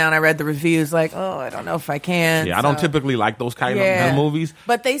broke it down. I read the reviews, like, oh, I don't know if I can. Yeah, I don't typically like those kind of movies.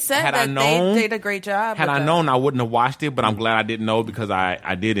 But they said they did a great job. Had I known, I wouldn't have watched it. But I'm glad I didn't know because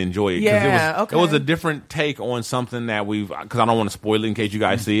I did enjoy it. Yeah, it was a different take on something that because I don't want to spoil it in case you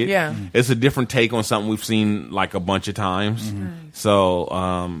guys see it. Yeah, it's a different take on something we've seen like a bunch of times. So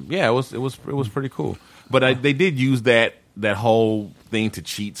it was pretty cool. But they did use that whole thing to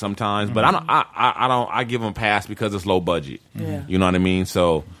cheat sometimes. But I give them a pass because it's low budget. Yeah. You know what I mean?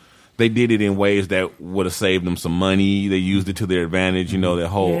 So they did it in ways that would have saved them some money. They used it to their advantage. You know, that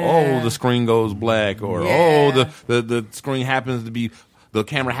whole the screen goes black, or the screen happens to be. The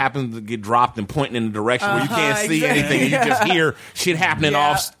camera happens to get dropped and pointing in the direction where you can't see anything. And you just hear shit happening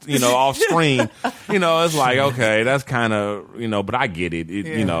off screen. It's like, okay, that's kind of, but I get it.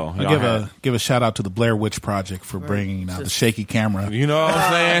 I give a shout out to the Blair Witch Project for bringing the shaky camera. You know what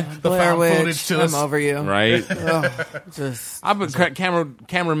I'm saying? The Blair found Witch, footage to us. I'm over you. Right? I've been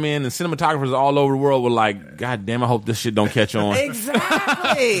cameramen and cinematographers all over the world were like, God damn, I hope this shit don't catch on.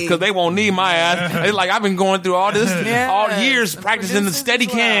 Exactly. Because they won't need my ass. It's like, I've been going through all this, all years practicing the steady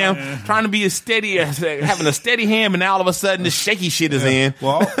cam, trying to be as steady as having a steady hand, and now all of a sudden this shaky shit is in.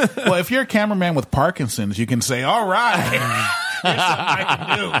 Well, if you're a cameraman with Parkinson's, you can say, all right. Here's something I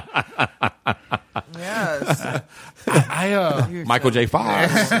can do. Yes. Michael J.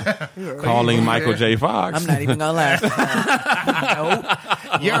 Fox. Calling Michael J. Fox. I'm not even going to laugh.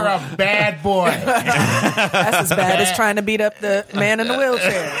 Nope. You're a bad boy. That's as bad as trying to beat up the man in the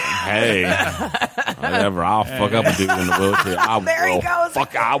wheelchair. Hey, whatever. I'll fuck up a dude in the wheelchair. I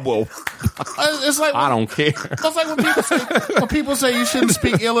will. It's like I don't care. It's like when people say you shouldn't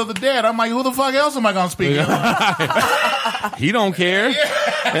speak ill of the dead. I'm like, who the fuck else am I going to speak ill of? He don't care.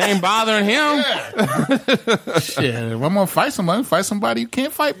 It ain't bothering him. Shit, if I'm gonna fight somebody you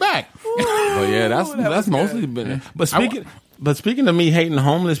can't fight back. But yeah, that's mostly been. But speaking of me hating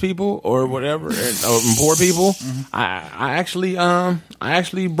homeless people or whatever, and poor people, I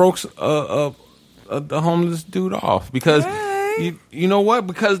actually broke the homeless dude off because you know what?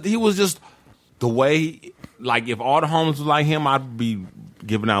 Because he was just the way. Like if all the homeless was like him, I'd be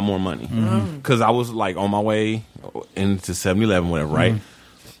giving out more money because I was like on my way into 7-Eleven, whatever, right?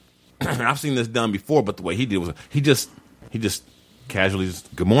 I've seen this done before, but the way he did was he just casually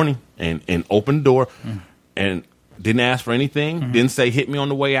just good morning and opened the door and didn't ask for anything, didn't say hit me on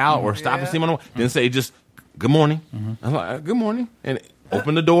the way out or stop and see me on the way, didn't say just good morning. I was like good morning and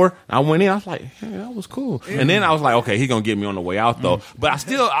opened the door. I went in. I was like, hey, that was cool. And then I was like, okay, he's gonna get me on the way out though. But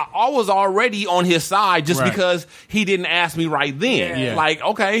I was already on his side just because he didn't ask me right then. Yeah. Like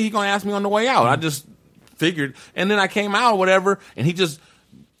okay, he's gonna ask me on the way out. I just figured, and then I came out or whatever, and he just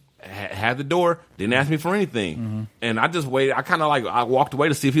had the door, didn't ask me for anything, and I just waited. I walked away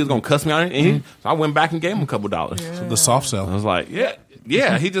to see if he was gonna cuss me out, and so I went back and gave him a couple $. So the soft sell. I was like, yeah.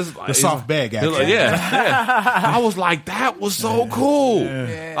 He just the soft bag. Actually. Like, yeah. I was like, that was so cool.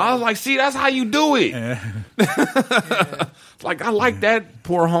 Yeah. I was like, see, that's how you do it. Like I like that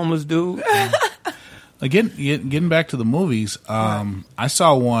poor homeless dude. Again, getting back to the movies, I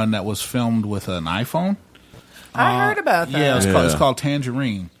saw one that was filmed with an iPhone. I heard about that. Yeah, it's called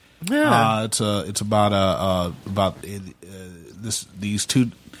Tangerine. Yeah, it's about these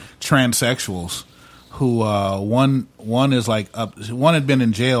 2 transsexuals who one is like one had been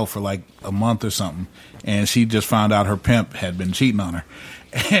in jail for like a month or something, and she just found out her pimp had been cheating on her.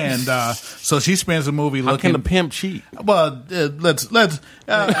 And so she spends the movie looking. How can a pimp cheat? Well, let's. That's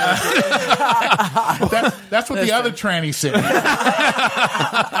what the other tranny said.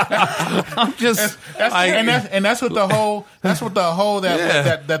 I'm just and that's what the whole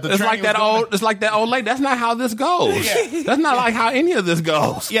that the it's tranny like that was doing. it's like that old lady. That's not how this goes. Yeah. That's not like how any of this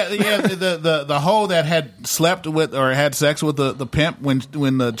goes. Yeah. The hoe that had slept with or had sex with the pimp when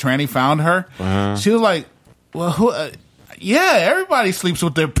the tranny found her, she was like, "Well, who?" Yeah, everybody sleeps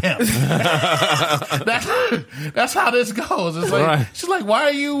with their pimp. That's how this goes. It's like Right. she's like, "Why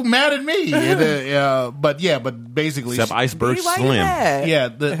are you mad at me?" But basically, Except Iceberg Why you Slim. mad? yeah,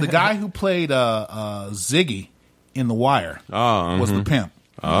 the guy who played Ziggy in The Wire was the pimp.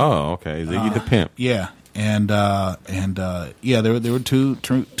 Oh, okay. Ziggy the pimp. Yeah, and there were two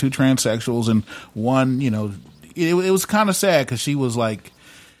transsexuals, and one, it was kind of sad because she was like.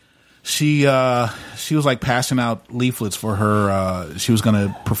 She was like passing out leaflets for her. She was going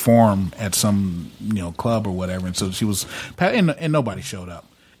to perform at some club or whatever, and so she was, and nobody showed up.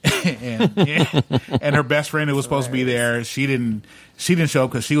 and her best friend who was supposed to be there, she didn't show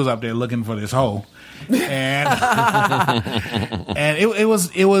up because she was up there looking for this hoe. And it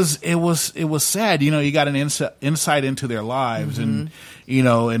was sad. You got an insight into their lives, and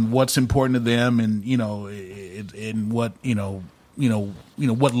and what's important to them, and and what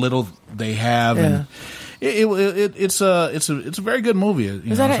what little they have, and it's a very good movie.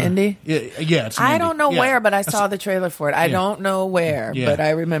 Is that an indie? Yeah, it's an I indie. don't know Yeah. where, but I saw the trailer for it. I don't know where, Yeah. but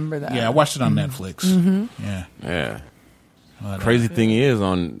I remember that. Yeah, I watched it on Netflix. Yeah. Yeah. Crazy thing is,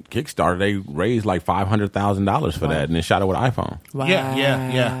 on Kickstarter, they raised like $500,000 for that, and then shot it with an iPhone. Wow.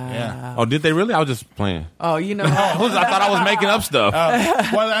 Yeah. Oh, did they really? I was just playing. Oh, I thought I was making up stuff.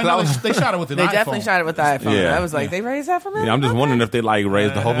 Well, I know they shot it with an They iPhone. definitely shot it with the iPhone. Yeah. I was like, they raised that from it? Yeah, I'm just wondering if they like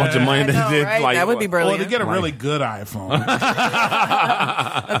raised a whole bunch of money. I know, They did, right? like, That would be Well, brilliant. to get a really good iPhone.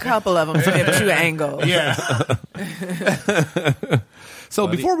 A couple of them to get two angles. Yeah. So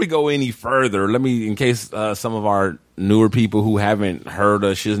before we go any further, let me, in case some of our newer people who haven't heard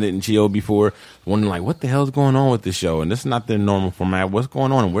of Shiznit and Chill before, wondering like, what the hell's going on with this show? And this is not the normal format. What's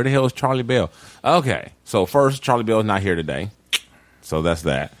going on? And where the hell is Charlie Bell? Okay, so first, Charlie Bell is not here today, so that's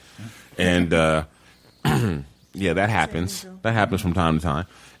that. And yeah, that happens. That happens from time to time.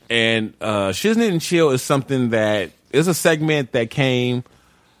 And Shiznit and Chill is something that is a segment that came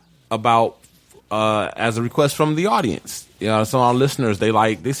about as a request from the audience. Some of our listeners, they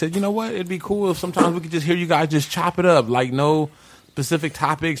said, you know what, it'd be cool if sometimes we could just hear you guys just chop it up, like no specific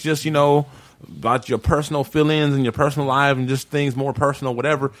topics, just, about your personal feelings and your personal life and just things more personal,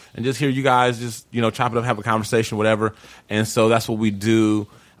 whatever, and just hear you guys just, chop it up, have a conversation, whatever. And so that's what we do.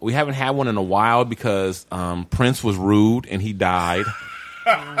 We haven't had one in a while because Prince was rude and he died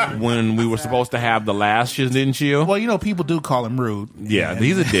when we were supposed to have the last Shiznit and Chill. Well, people do call him rude. Yeah,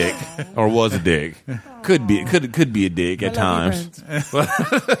 he's a dick, or was a dick. Could be a dick at times.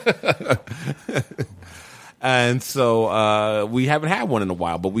 And so we haven't had one in a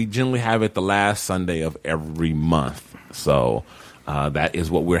while, but we generally have it the last Sunday of every month. So that is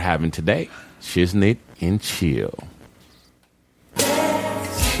what we're having today: Shiznit and Chill.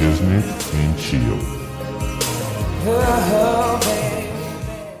 Shiznit and Chill.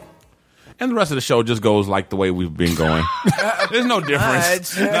 And the rest of the show just goes like the way we've been going. There's no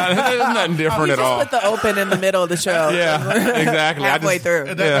difference. There's nothing different at all. Put the open in the middle of the show. Yeah, exactly. Halfway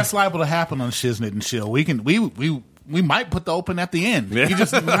through. That's liable to happen on Shiznit and Chill. We might put the open at the end. You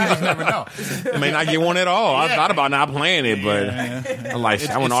just never know. I may not get one at all. I thought about not playing it, but I'm like,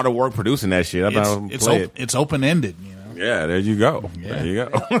 I went all the work producing that shit. It's open ended. Yeah, there you go. Yeah. There you go.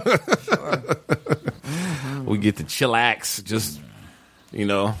 We get to chillax, just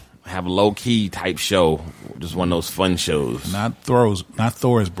have a low key type show, just one of those fun shows. Not Thor's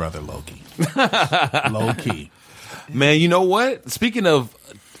brother Loki. Low key. Man, you know what? Speaking of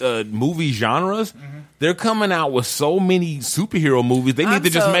movie genres, they're coming out with so many superhero movies. They need to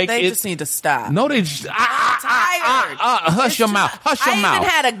just make They it. just need to stop. No, they just tired. Hush your mouth. Hush your mouth. I even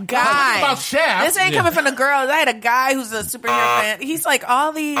had a guy. About Shaft. This ain't coming from the girls. I had a guy who's a superhero fan. He's like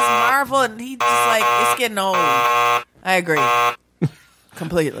all these Marvel, and he just like it's getting old. I agree.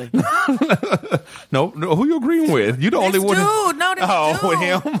 Completely. No, who you agreeing with? You the only one. Dude, no, this dude. With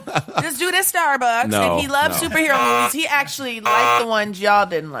him. This dude at Starbucks, No, and he loves superhero movies. He actually liked the ones y'all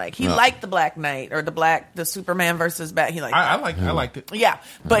didn't like. He liked the Black Knight or the Superman versus Bat. He liked. I liked it. Yeah,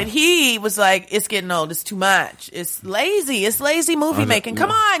 but he was like, "It's getting old. It's too much. It's lazy. It's lazy movie making. Come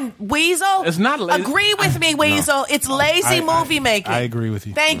on, Weasel. It's not lazy. Agree with me, Weasel. It's lazy movie making. I agree with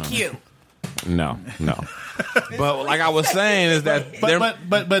you. Thank you. No. But like I was saying, is that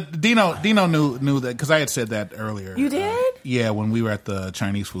But Dino knew that because I had said that earlier. You did? Yeah, when we were at the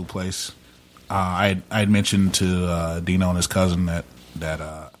Chinese food place, I had mentioned to Dino and his cousin that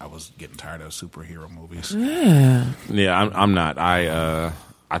I was getting tired of superhero movies. Yeah, I'm not. I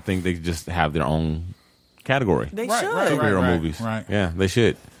think they just have their own category. They Right, should. right, Superhero movies. right. Yeah, they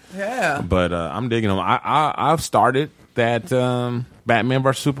should. Yeah. But I'm digging them. I've started that Batman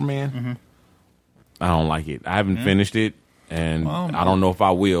vs Superman. Mm-hmm. I don't like it. I haven't finished it, and I don't know if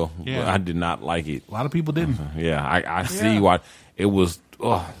I will. Yeah. But I did not like it. A lot of people didn't. Yeah, I see why it was.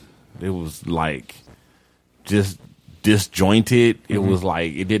 It was like just disjointed. It was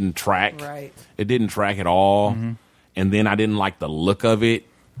like it didn't track. Right. It didn't track at all. And then I didn't like the look of it.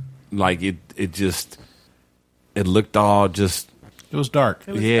 Like it looked all just. It was dark.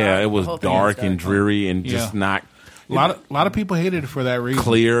 was Yeah, dark. it was The whole thing dark was and dark. dreary and just Yeah. not A lot of people hated it for that reason.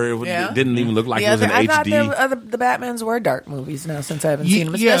 clear. It didn't even look like it was in I thought HD. the Batmans were dark movies now since I haven't Ye- seen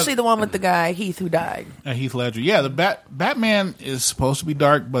them, yeah. especially the one with the guy Heath who died. Heath Ledger. Yeah, the Batman is supposed to be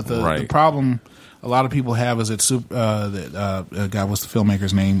dark, but the Right. problem a lot of people have is that guy, what's the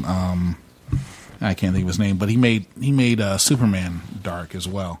filmmaker's name? I can't think of his name, but he made Superman dark as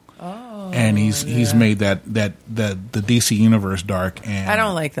well. Oh, and he's made that the DC universe dark. And I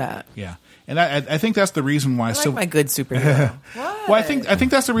don't like that. Yeah, and I think that's the reason why. I like my good superhero. Well, I think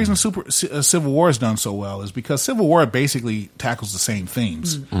that's the reason Civil War is done so well is because Civil War basically tackles the same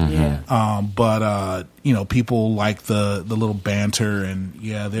themes. Yeah. But people like the little banter and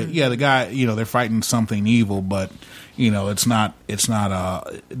the guy, they're fighting something evil, but it's not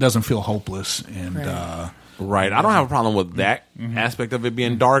it doesn't feel hopeless and Right. I don't have a problem with that aspect of it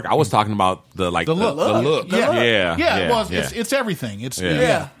being dark. I was talking about the look. The look. Yeah. Well, it's everything. It's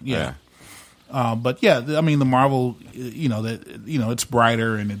Yeah. But I mean the Marvel, it's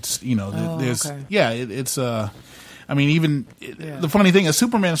brighter and it's there's okay. it's I mean even the funny thing is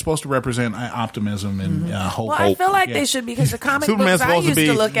Superman is supposed to represent optimism and hope. Well, I feel like they should because the comic Superman's books I supposed to used be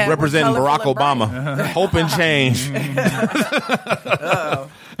to look at were representing Barack colorful and bright. Obama. Hope and change.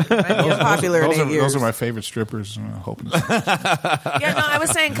 Might be popular in 8 years. Those are my favorite strippers. Hoping. Yeah, no, I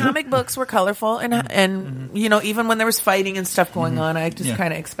was saying comic books were colorful and even when there was fighting and stuff going on, I just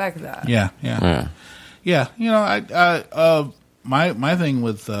kind of expect that. Yeah. My thing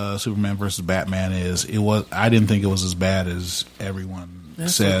with Superman versus Batman is I didn't think it was as bad as everyone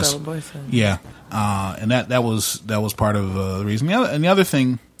says. What Bella Boy said. Yeah, and that was part of the reason. The other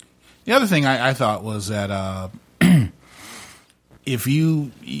thing I thought was that if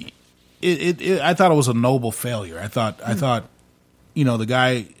you, I thought it was a noble failure. I thought the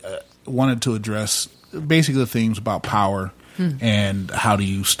guy wanted to address basically the themes about power. And how do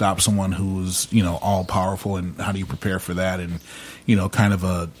you stop someone who's all powerful, and how do you prepare for that? And kind of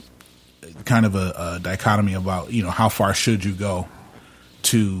a dichotomy about how far should you go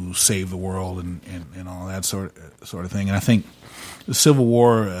to save the world and all that sort of thing. And I think Civil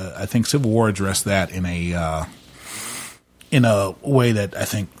War addressed that in a way that I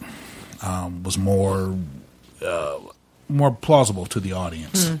think was more plausible to the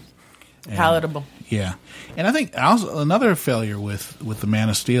audience. Palatable. Yeah, and I think also another failure with the Man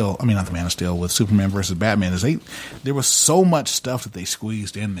of Steel. I mean, not the Man of Steel, with Superman versus Batman is there was so much stuff that they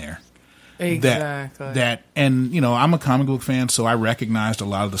squeezed in there. Exactly. That and I'm a comic book fan, so I recognized a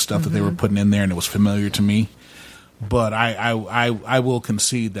lot of the stuff that they were putting in there, and it was familiar to me. But I will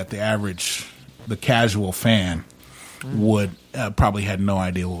concede that the casual fan would probably had no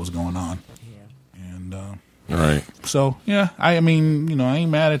idea what was going on. Yeah. And Right. so I mean I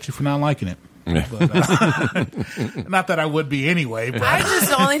ain't mad at you for not liking it. But, not that I would be anyway. But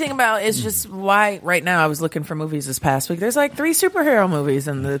The only thing about is just why right now I was looking for movies this past week. There's like 3 superhero movies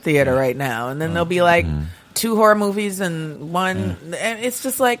in the theater right now, and then there'll be like 2 horror movies and one, and it's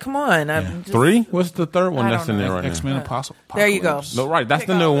just like, come on. I'm just, 3? What's the third one I that's don't in know. there right X-Men now? Apocalypse. There you go. No, right. That's Pick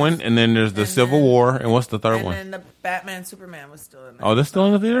the new all one, this. and then there's the And Civil then- War, and what's the third And one? then the Batman Superman was still in there. Oh, they're still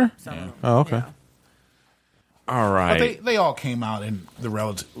in the theater? Some of them. Oh, okay. Yeah. All right. But they all came out in the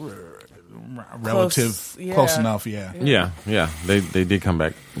relative Close, yeah. close enough. Yeah. Yeah. They did come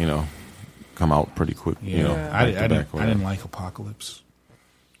back, come out pretty quick, I back to back. didn't like Apocalypse.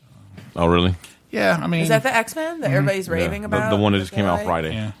 Oh, really? Yeah, I mean, Is that the X-Men that everybody's raving Yeah. about? The one that just came out guy?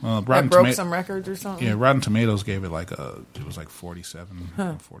 Friday. yeah. That Rotten broke Tomatoes. some records or something? Yeah, Rotten Tomatoes gave it it was like 47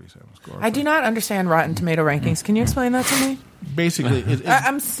 score. I do not understand Rotten Tomato rankings. Can you explain that to me? Basically,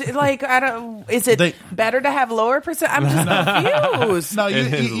 I don't. Is it better to have lower percent? I'm just confused. no, It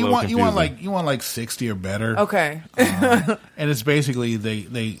is a you little want like 60 or better. Okay. And it's basically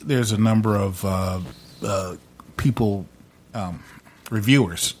there's a number of people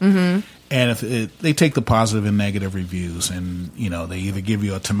reviewers. Mm-hmm. And if they take the positive and negative reviews, and they either give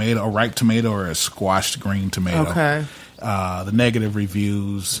you a ripe tomato, or a squashed green tomato. Okay. The negative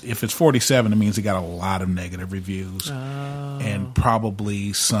reviews, if it's 47, it means it got a lot of negative reviews, and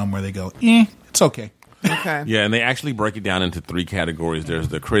probably some where they go, it's okay. Okay. Yeah, and they actually break it down into 3 categories. There's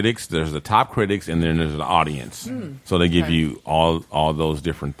the critics, there's the top critics, and then there's the audience. So they give you all those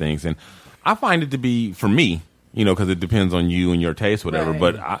different things, and I find it to be, for me, because it depends on you and your taste, whatever. Right.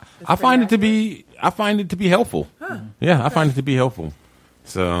 But I find it to be helpful. Huh. Yeah, I find it to be helpful.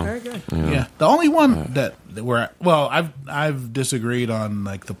 So very good. Yeah, the only one I've disagreed on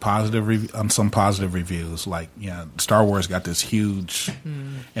like the positive on some positive reviews. Like Star Wars got this huge,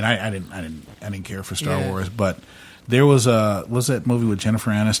 and I didn't care for Star Wars, but there was that movie with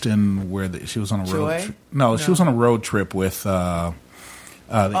Jennifer Aniston where she was on a road trip. No, she was on a road trip with.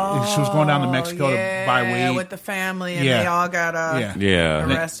 She was going down to Mexico to buy weed with the family, and they all got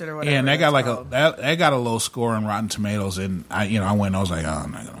arrested or whatever. Yeah, and they got they got a low score on Rotten Tomatoes, and I went, I was like,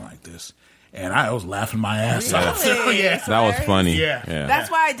 I'm not gonna like this, and I was laughing my ass off. That was funny. Yeah. That's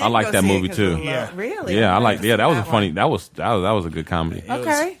why I like that movie too. Really? Yeah, that was a funny. That was a good comedy.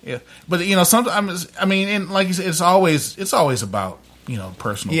 Okay. But sometimes and like you said, it's always about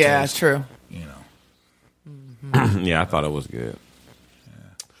personal. Yeah, taste, it's true. Yeah, I thought it was good.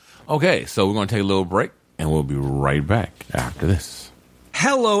 Okay, so we're going to take a little break, and we'll be right back after this.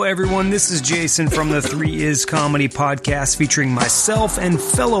 Hello, everyone. This is Jason from the 3 Is Comedy Podcast, featuring myself and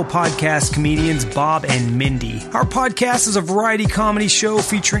fellow podcast comedians Bob and Mindy. Our podcast is a variety comedy show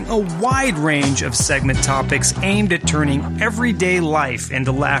featuring a wide range of segment topics aimed at turning everyday life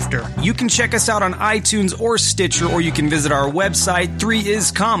into laughter. You can check us out on iTunes or Stitcher, or you can visit our website,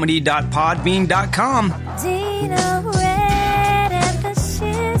 3iscomedy.podbean.com. Dino Red and the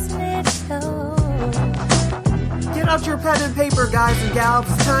Shiznit Show. Get out your pen and paper, guys and gals.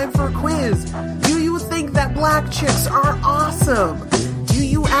 It's time for a quiz. Do you think that black chicks are awesome? Do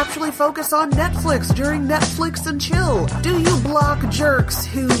you actually focus on Netflix during Netflix and chill? Do you block jerks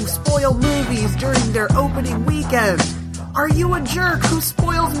who spoil movies during their opening weekend? Are you a jerk who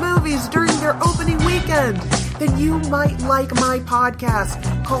spoils movies during their opening weekend? Then you might like my podcast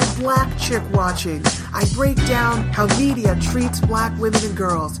called Black Chick Watching. I break down how media treats black women and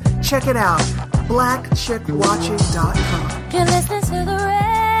girls. Check it out, blackchickwatching.com. You're listening to the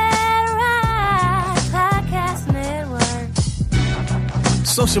Red Rock Podcast Network.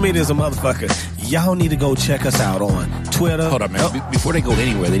 Social media is a motherfucker. Y'all need to go check us out on Twitter. Hold up, man. Before they go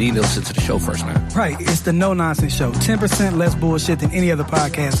anywhere, they need to listen to the show first, man. Right. It's the No Nonsense Show. 10% less bullshit than any other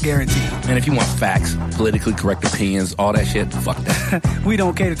podcast, guaranteed. Man, if you want facts, politically correct opinions, all that shit, fuck that. We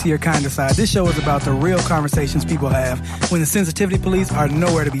don't cater to your kind of side. This show is about the real conversations people have when the sensitivity police are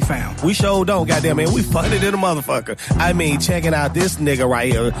nowhere to be found. We sure don't, goddamn man. We funny than a motherfucker. I mean, checking out this nigga right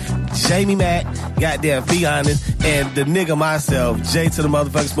here, Jamie Mack, goddamn, be honest, and the nigga myself, Jay to the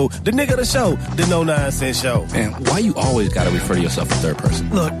motherfucking smooth, the nigga of the show, the No Nonsense Show. Man, why you always gotta refer to yourself in third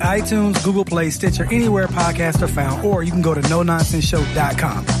person? Look, iTunes, Google Play, Stitcher, anywhere podcasts are found, or you can go to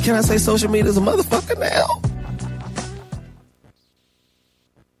NoNonsenseShow.com. Can I say social media is a motherfucker now?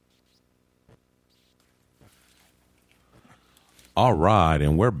 All right,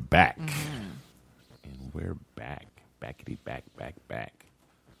 and we're back. And we're back. Backity back.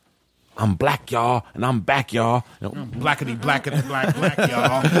 I'm black, y'all, and I'm back, y'all. Blackity black,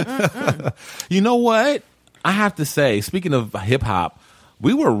 y'all. You know what? I have to say, speaking of hip hop,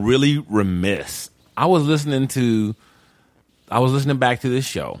 we were really remiss. I was listening back to this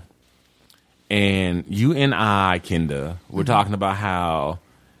show, and you and I, Kenda, were talking about how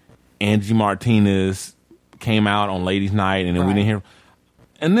Angie Martinez came out on Ladies' Night, and then we didn't hear.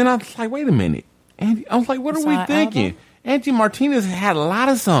 And then I was like, wait a minute. I was like, what are we thinking? Album? Angie Martinez had a lot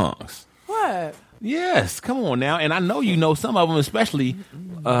of songs. What? Yes, come on now. And I know you know some of them, especially.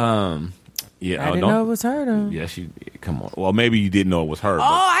 I didn't know it was her, though. Yes, you did. Come on. Well, maybe you didn't know it was her. Oh,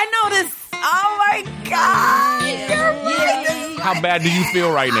 I know this. Oh, my God. You're right. How bad do you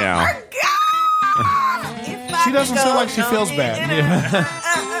feel right now? She doesn't feel like she feels bad.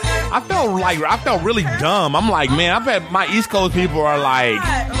 I felt really dumb. I'm like, man, I bet my East Coast people are like,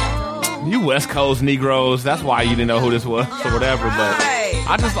 you West Coast Negroes, that's why you didn't know who this was or whatever. But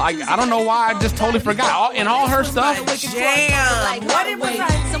I just I don't know why I just totally forgot. All her stuff. Damn. What it was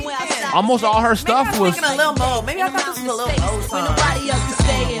I almost all her stuff was. Maybe I thought this was a Lil Mo song.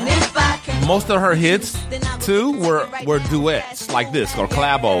 Most of her hits too were duets like this or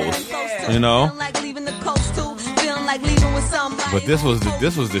collabos, you know. But this was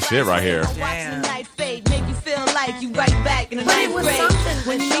the shit right here. Damn. But it was something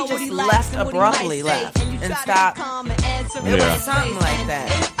when she just left and stopped It was something like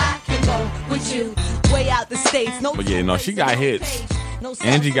that. But yeah, no, she got hits.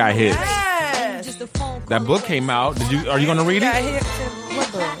 Angie got hits. Yes. That book came out. Are you going to read it?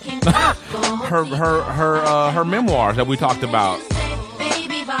 What book? her memoirs that we talked about.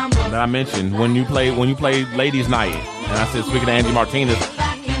 That I mentioned when you played Ladies Night, and I said, speaking of Angie Martinez,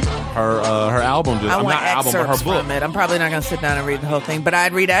 her album. I want not album, but her excerpts book. from it. I'm probably not going to sit down and read the whole thing, but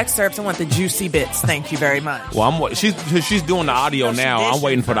I'd read excerpts. I want the juicy bits. Thank you very much. Well, she's doing the audio now. I'm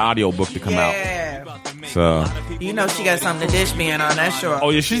waiting for the audio book to come out. So you know she got something to dish me in on that show. Oh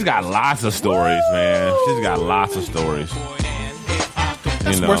yeah, she's got lots of stories, man. She's got lots of stories.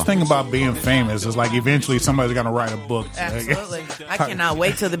 That's the worst thing about being famous is like eventually somebody's gonna write a book. Absolutely. I cannot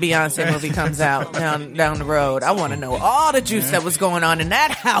wait till the Beyonce movie comes out down the road. I want to know all the juice that was going on in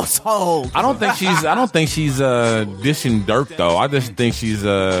that household. I don't think she's dishing dirt though. I just think she's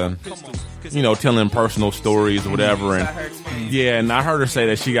telling personal stories or whatever. And yeah, and I heard her say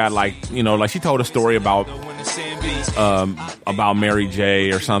that she got like she told a story about Mary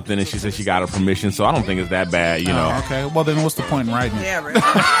J or something, and she said she got her permission. So I don't think it's that bad, Oh, okay. Well, then what's the point in writing it? Yeah, really.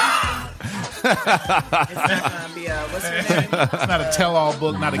 It's not gonna be what's her name? It's not a tell-all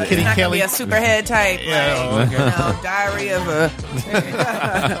book, not a Kitty Kelly. It's not gonna be a superhead type. Yeah, okay. Diary of a.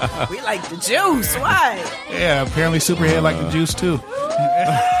 We like the juice. Why? Yeah, apparently superhead like the juice too.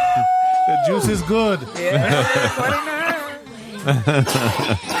 The juice is good.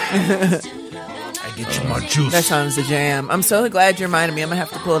 I get you my juice. That sounds a jam. I'm so glad you reminded me. I'm gonna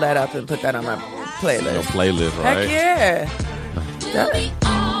have to pull that up and put that on my playlist. Your playlist, right? Heck yeah.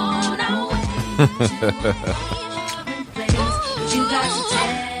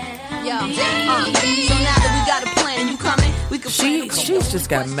 She's just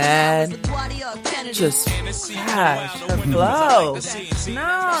got mad. Just gosh, her flow. No,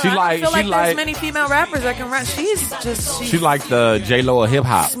 I feel like there's many female rappers that can rap. She's like the J-Lo of hip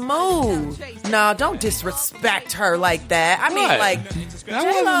hop. Smooth. No, don't disrespect her like that. I mean, like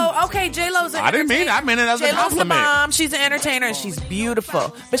J-Lo. Okay, J-Lo's an entertainer. I meant it as a J-Lo's compliment. the mom. She's an entertainer and she's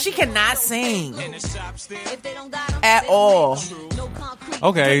beautiful, but she cannot sing at all.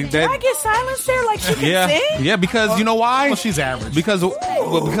 Okay, Did I get silenced there? Like she can sing? Yeah, because you know why? Well, she's average.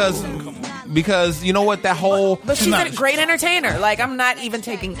 Because you know what, that whole... But she's a great entertainer. Like, I'm not even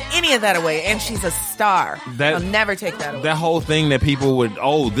taking any of that away. And she's a star. I'll never take that away. That whole thing that people would,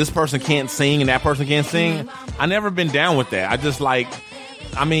 this person can't sing and that person can't sing, I never been down with that. I just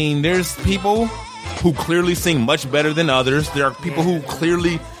there's people who clearly sing much better than others. There are people who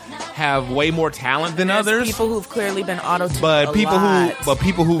clearly have way more talent than others. People who've clearly been auto-tuned but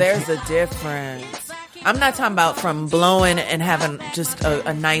people who there's a difference. I'm not talking about from blowing and having just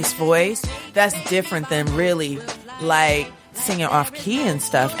a nice voice. That's different than really like singing off key and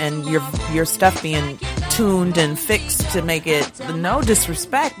stuff, and your stuff being tuned and fixed to make it. No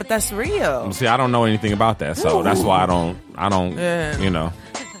disrespect, but that's real. See, I don't know anything about that, so that's why I don't. Yeah.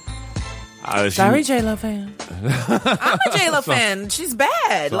 Sorry, J-Lo fan. I'm a J-Lo fan. She's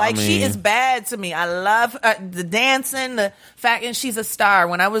bad. So, she is bad to me. I love the dancing, the fact, and she's a star.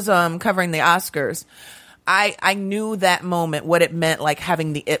 When I was covering the Oscars, I knew that moment, what it meant, like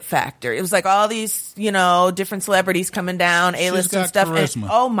having the it factor. It was like all these, different celebrities coming down, A-list and stuff. Charisma.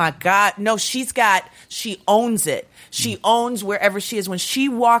 And, oh my God. No, she owns it. She owns wherever she is. When she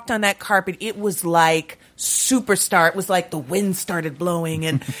walked on that carpet, it was like superstar. It was like the wind started blowing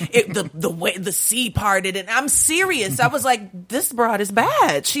and the sea parted, and I'm serious. I was like, this broad is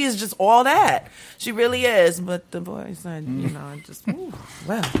bad. She is just all that. She really is. But the voice, just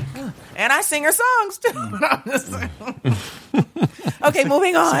well. And I sing her songs too. Okay,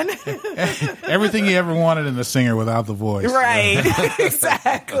 moving on. Everything you ever wanted in the singer without the voice. Right.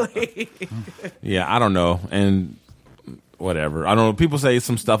 Exactly. Yeah, I don't know. And whatever. I don't know. People say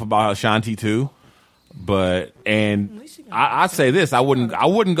some stuff about Ashanti too. But I'd say this: I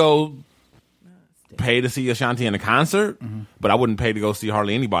wouldn't go pay to see Ashanti in a concert, but I wouldn't pay to go see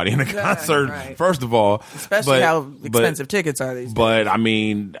hardly anybody in a concert. Right. First of all, especially how expensive tickets are these days. But I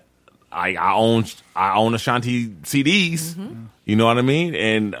mean, I own Ashanti CDs. You know what I mean?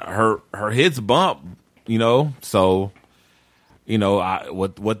 And her hits bump. So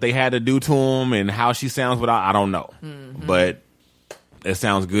what they had to do to him and how she sounds without, I don't know, but. It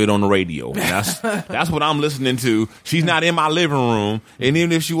sounds good on the radio. That's what I'm listening to. She's not in my living room, and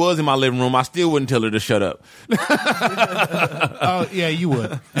even if she was in my living room, I still wouldn't tell her to shut up. Oh yeah, you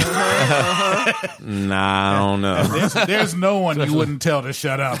would. Nah, I don't know. There's no one you wouldn't tell to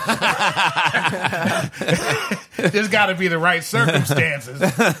shut up. There's got to be the right circumstances.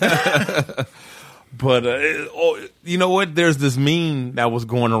 But you know what? There's this meme that was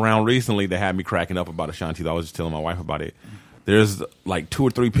going around recently that had me cracking up about Ashanti. I was just telling my wife about it. There's like 2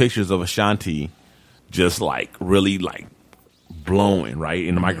 or 3 pictures of Ashanti just like really like blowing right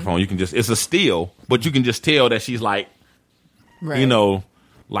in the microphone. You can just, it's a still, but you can just tell that she's like, you know,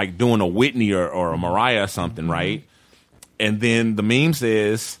 like doing a Whitney or a Mariah or something, right? And then the meme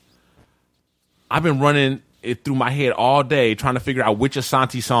says, I've been running it through my head all day trying to figure out which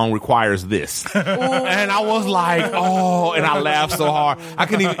Ashanti song requires this. And I was like, oh, and I laughed so hard. I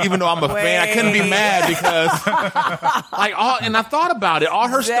couldn't even though I'm a fan, I couldn't be mad because like and I thought about it. All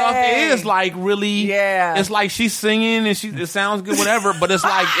her stuff is like really, it's like she's singing and it sounds good, whatever, but it's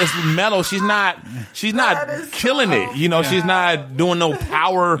like, it's mellow. She's not killing it. You know, she's not doing no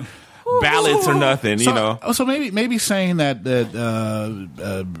power ballads or nothing, you know. So maybe saying that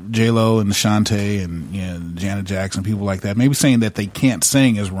J-Lo and Shantae and Janet Jackson, people like that, maybe saying that they can't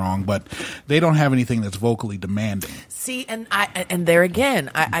sing is wrong, but they don't have anything that's vocally demanding. See, and there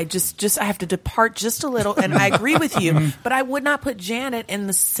again, I just I have to depart just a little, and I agree with you, but I would not put Janet in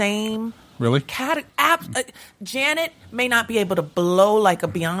the same. Really? Janet may not be able to blow like a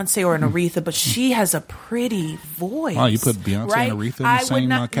Beyonce or an Aretha, but she has a pretty voice. Oh, you put Beyonce and Aretha in the same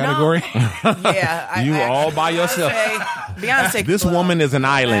category? No. Yeah. You all by yourself. Beyonce this woman is an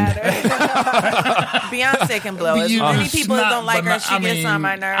island. Beyonce can blow. As many people don't like her, she gets on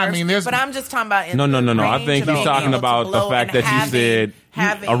my nerves. But I'm just talking about No. I think he's talking about the fact that you said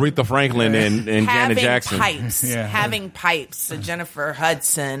Aretha Franklin and Janet Jackson. Having pipes, Jennifer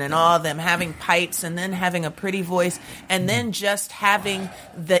Hudson and all of them having pipes, and then having a pretty voice, and then just having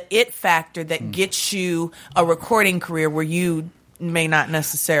the it factor that gets you a recording career where you may not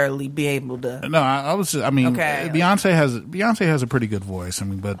necessarily be able to. No, Beyonce has a pretty good voice. I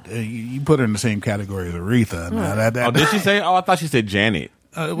mean, but you put her in the same category as Aretha. Did she say? Oh, I thought she said Janet.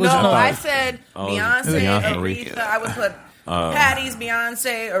 I said Beyonce, Aretha. I would put Patty's,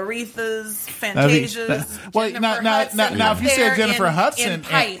 Beyonce, Aretha's, Fantasia's. Now if you said Jennifer Hudson,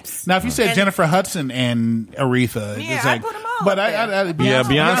 if you said Jennifer Hudson and Aretha, it's like, I put them all. But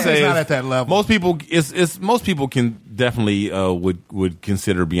Beyonce's not at that level. Most people can definitely would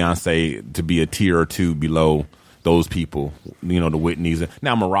consider Beyonce to be a tier or two below those people, you know, the Whitneys.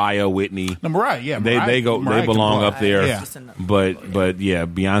 Now Mariah, Whitney. No, Mariah, they belong up there. Yeah. But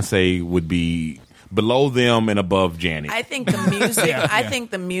Beyonce would be below them and above Janet. I think the music. I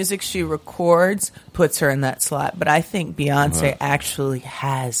think the music she records puts her in that slot. But I think Beyonce actually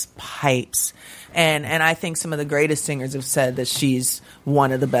has pipes, and I think some of the greatest singers have said that she's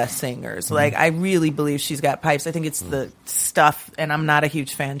one of the best singers. Like, I really believe she's got pipes. I think it's the stuff, and I'm not a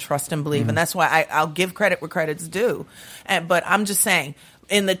huge fan. Trust and believe, and that's why I'll give credit where credit's due. But I'm just saying,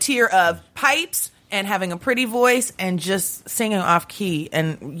 in the tier of pipes and having a pretty voice and just singing off key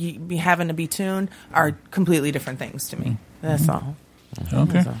and having to be tuned are completely different things to me. That's all.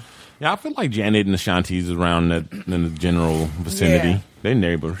 Okay. Yeah, I feel like Janet and Ashanti is around in the general vicinity. Yeah. They're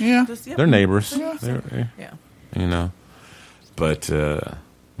neighbors. Yeah. They're neighbors. Yeah. You know. But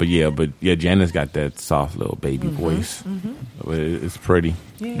Janet's got that soft little baby voice. But it's pretty.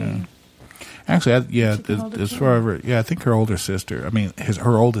 Yeah. Actually, I think her older sister. I mean,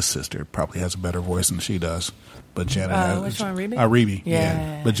 her oldest sister probably has a better voice than she does. But Janet has which one, Rebe? Rebe,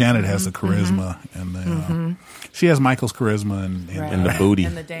 yeah. But Janet has the charisma and she has Michael's charisma and the booty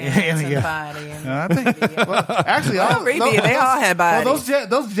and the dance and the body. I think Rebe, they all had bodies. Well,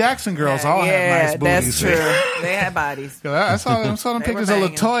 those Jackson girls all had nice booties. That's true. They had bodies. I saw them pictures of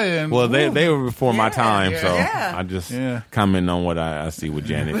LaToya. Well, they were before my time, so I just comment on what I see with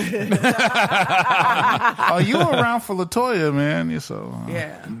Janet. Oh, you were around for LaToya, man.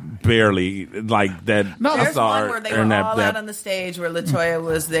 Barely like that. No, there's one where they were all out on the stage where LaToya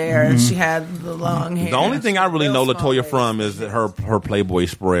was there and she had the long hair. The only thing I really know LaToya from is her Playboy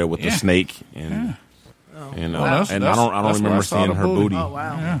spread with the snake, and you know, and I don't remember seeing her booty. Oh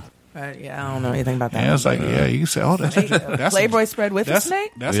wow. I don't know anything about that. Yeah, it's like you can say, that's Playboy spread with a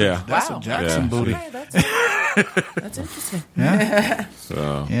snake. That's a Jackson booty. Okay, that's interesting. Yeah.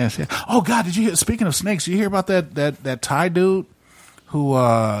 So yes. Oh God, did you hear? Speaking of snakes, did you hear about that Thai dude who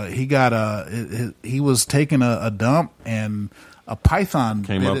he was taking a dump and a python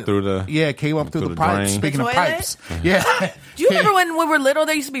came up through the pipes. drain. Speaking of pipes, yeah. Do you remember when we were little?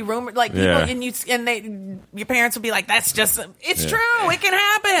 There used to be rumors like people and your parents would be like, "That's just it's true. It can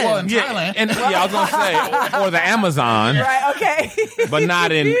happen." Well, in Thailand, and I was gonna say, or the Amazon, right? Okay, but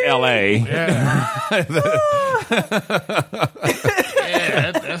not in L.A.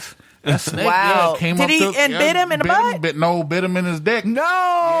 That snake came Did up he bit him in the butt? Bit him in his dick.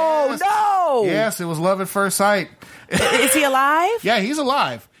 No. Yes, it was love at first sight. Is he alive? Yeah, he's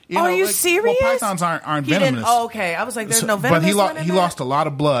alive. Are you serious? Well, pythons aren't He venomous. didn't. Oh, okay, I was like, there's no venomous. But one in he that? lost a lot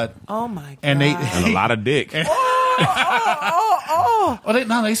of blood. Oh my god! And And a lot of dick. Oh!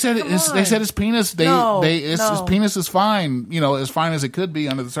 They said his penis. His penis is fine. As fine as it could be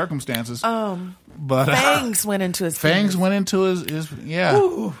under the circumstances. But fangs went into his. Fangs penis. went into his. Yeah.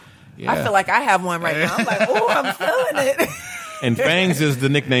 Ooh. Yeah. I feel like I have one right now. I'm like, oh, I'm feeling it. And Fangs is the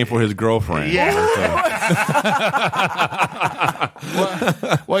nickname for his girlfriend. Yeah.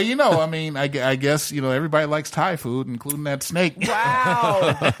 well, I guess everybody likes Thai food, including that snake.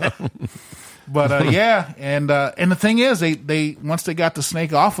 Wow. But yeah, and the thing is, they once they got the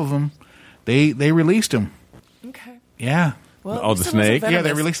snake off of him, they released him. Okay. Yeah. Well, the snake? Yeah,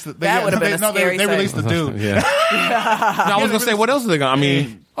 they released the. That would have been a scary they released the dude. Yeah. I was gonna say, what else are they gonna?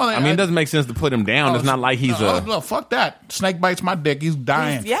 It doesn't make sense to put him down. It's not like he's no, fuck that. Snake bites my dick. He's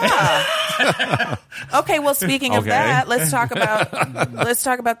dying. Yeah. Okay. Well, speaking of that, let's talk about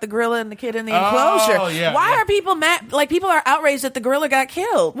the gorilla and the kid in the enclosure. Oh, yeah, Why are people mad? Like, people are outraged that the gorilla got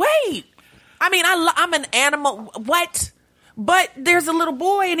killed. Wait. I'm an animal. What? But there's a little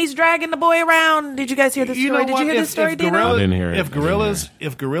boy and he's dragging the boy around. Did you guys hear this story? Did you hear this story, Dino? I didn't hear it. If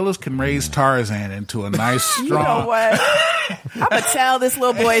gorillas can raise Tarzan into a nice, strong... You know what? I'm going to tell this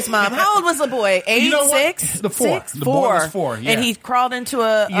little boy's mom. How old was the boy? 8, 6? The 4. The boy was 4, yeah. And he crawled into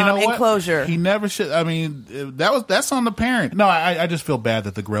a enclosure. He never should... that's on the parent. No, I just feel bad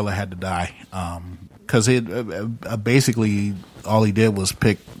that the gorilla had to die. Because basically all he did was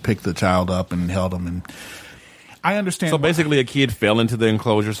pick the child up and held him, and I understand. So basically, a kid fell into the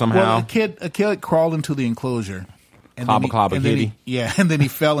enclosure somehow. Well, a kid crawled into the enclosure, and kitty. And then he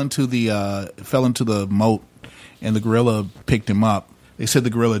fell into the moat, and the gorilla picked him up. They said the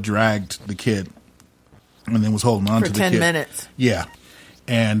gorilla dragged the kid, and then was holding on to the kid for 10 minutes. Yeah,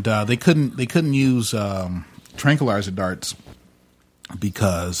 and they couldn't use tranquilizer darts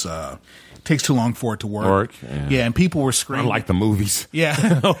because it takes too long for it to work. Yeah, and people were screaming. Unlike the movies. Yeah,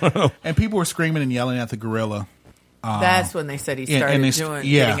 and people were screaming and yelling at the gorilla. That's when they said he started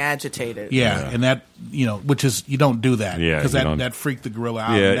getting agitated. Yeah, and that, which is, you don't do that. Yeah, because that freaked the gorilla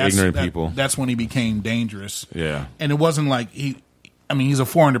out. Yeah, ignorant people. That's when he became dangerous. Yeah. And it wasn't like he's a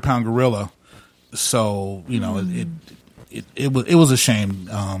 400-pound gorilla, so, it was a shame.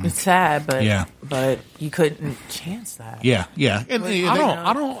 It's sad, but yeah. But you couldn't chance that. Yeah. And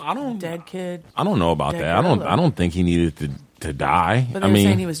I don't dead kid. I don't know about that. I don't think he needed to die. But they were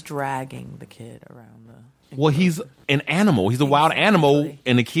saying he was dragging the kid around the. Well, he's an animal. He's a wild animal,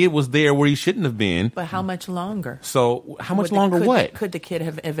 and the kid was there where he shouldn't have been. But how much longer? So how much longer? What could the kid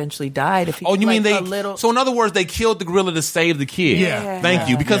have eventually died if he? Oh, you mean they? A little... So in other words, they killed the gorilla to save the kid. Yeah. Thank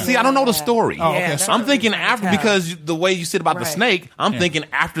you. Because see, I don't know the story. Oh, okay. So I'm thinking after, because the way you said about the snake, I'm thinking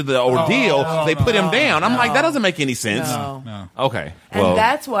after the ordeal, they put him down. I'm like, that doesn't make any sense. No. Okay. And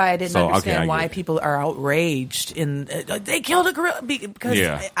that's why I didn't understand why people are outraged in they killed a gorilla because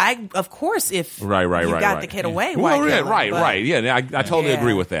of course if you got the kid away, why? Right. Yeah, I totally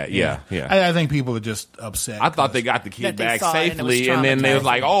agree with that. Yeah. I think people are just upset. I thought they got the kid back safely, and then they was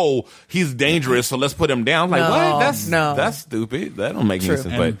like, "Oh, he's dangerous, so let's put him down." I'm like, what? That's stupid. That don't make any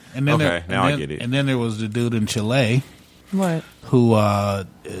sense. Now I get it. And then there was the dude in Chile, what, who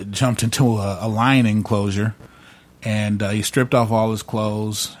jumped into a lion enclosure, and he stripped off all his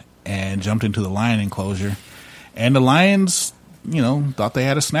clothes and jumped into the lion enclosure, and the lions, thought they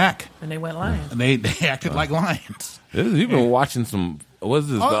had a snack, and they went lions. And they acted like lions. You've been watching some. What's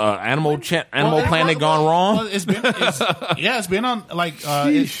this? Animal Planet gone wrong? Well, it's been on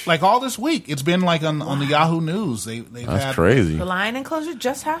like all this week. It's been like on the Yahoo News. That's crazy. The lion enclosure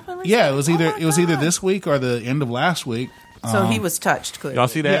just happened. Yeah, it was either this week or the end of last week. So he was touched. Clearly. Y'all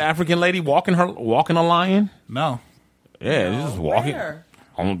see that African lady walking a lion? No. Yeah, just walking. Where?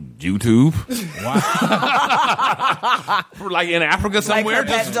 On YouTube. Wow. Like in Africa somewhere,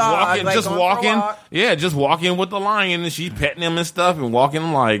 just walking. Yeah, just walking with the lion, and she's petting him and stuff, and walking.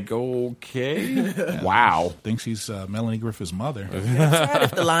 I'm like, okay, wow. Think she's Melanie Griffith's mother. That's sad.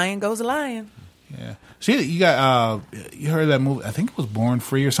 If the lion goes a lion. Yeah. See, you got you heard that movie? I think it was Born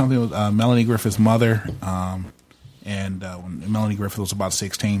Free or something with Melanie Griffith's mother. And when Melanie Griffith was about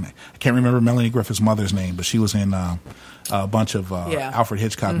 16, I can't remember Melanie Griffith's mother's name, but she was in a bunch of Alfred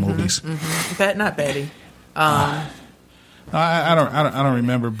Hitchcock movies. Mm-hmm. Not Betty. I don't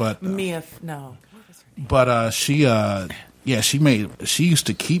remember, but Mia. No. But she used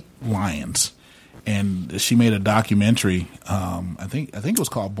to keep lions, and she made a documentary. I think it was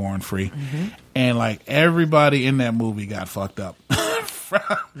called Born Free, and like everybody in that movie got fucked up.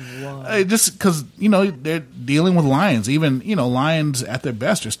 Just because they're dealing with lions. Even lions at their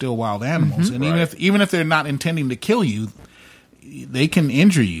best are still wild animals, and even if they're not intending to kill you, they can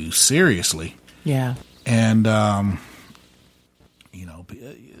injure you seriously. Yeah. And a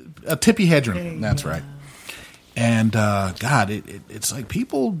tippy hedron. That's right. And God, it's like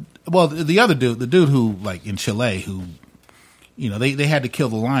people. Well, the other dude, the dude who like in Chile, who they had to kill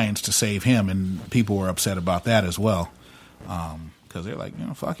the lions to save him, and people were upset about that as well. Because they're like,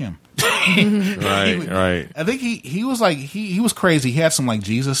 fuck him. Right. I think he was like he was crazy. He had some like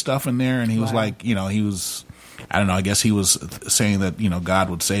Jesus stuff in there, and he was like, he was, I don't know. I guess he was saying that God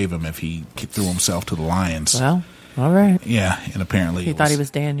would save him if he threw himself to the lions. Well, all right. Yeah, and apparently he thought he was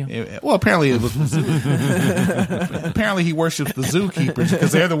Daniel. Apparently it was. Apparently he worships the zookeepers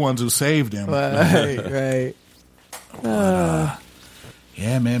because they're the ones who saved him. Right.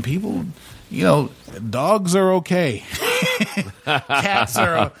 Yeah, man. People, dogs are okay. Cats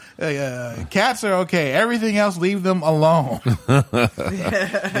are okay. Everything else, leave them alone.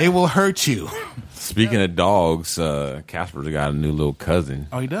 They will hurt you. Speaking of dogs, Casper's got a new little cousin.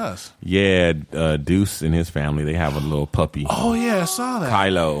 Oh, he does? Yeah, Deuce and his family, they have a little puppy. Oh, yeah, I saw that.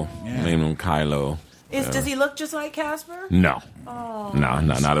 Kylo. Named him Kylo. Does he look just like Casper? No. Oh. No,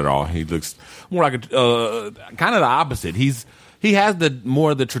 not at all. He looks more like a kind of the opposite. He has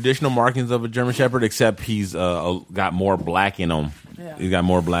the traditional markings of a German Shepherd, except he's got more black in him. Yeah. He's got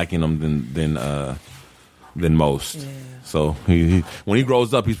more black in him than most. Yeah. So he when he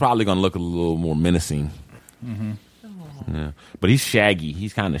grows up, he's probably going to look a little more menacing. Mm-hmm. Yeah. But he's shaggy.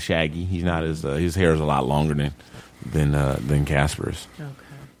 He's kind of shaggy. He's not as his hair is a lot longer than Casper's. Okay.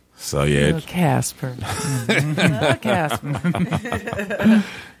 So yeah, Casper. Casper.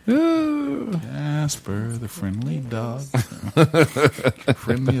 Casper, the friendly dog.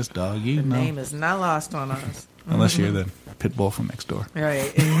 Friendliest dog The name is not lost on us. Unless you're the pit bull from next door.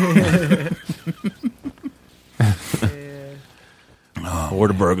 Right. Or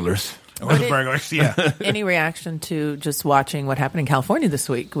the burglars. Or the burglars, yeah. Any reaction to just watching what happened in California this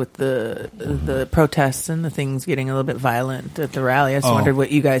week with the protests and the things getting a little bit violent at the rally? I just wondered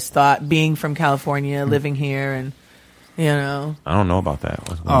what you guys thought, being from California, living here, and I don't know about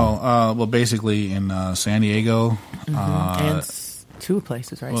that. Well, basically in San Diego, and two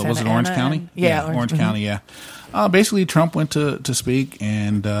places, right? Well, was it Orange County? Yeah, Orange County. Yeah. Basically, Trump went to speak,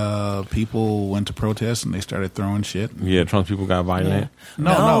 and people went to protest, and they started throwing shit. Yeah, Trump's people got violent. Yeah.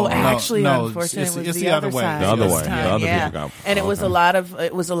 No, actually, unfortunately, it was the other way. The other way. Time. The other people got. And it was a lot of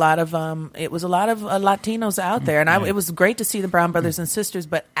Latinos out there, and it was great to see the Brown brothers and sisters.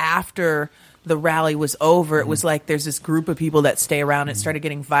 But after the rally was over, it was like there's this group of people that stay around. It started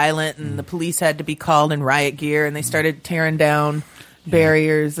getting violent, and the police had to be called in riot gear, and they started tearing down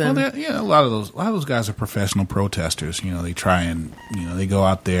barriers. And a lot of those guys are professional protesters. They try and they go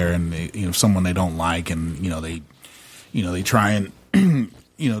out there and they, someone they don't like, and they try and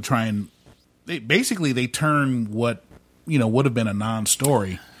they turn what would have been a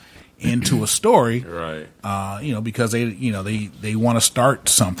non-story into a story, right? Because they want to start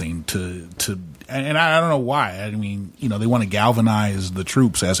something to and I don't know why. I mean, they want to galvanize the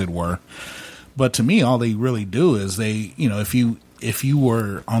troops, as it were. But to me, all they really do is they, if you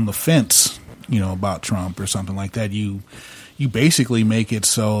were on the fence, about Trump or something like that, you basically make it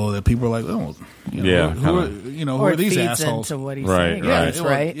so that people are like, who are these assholes? Into what he's saying.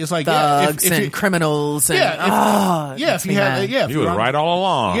 Right. It's like thugs and criminals. And, he was right all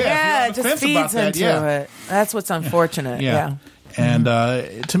along. It just feeds into it. That's what's unfortunate. Yeah. And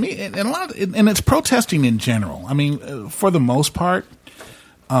to me, and a lot, and it's protesting in general. I mean, for the most part.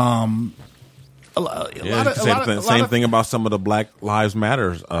 Same thing about some of the Black Lives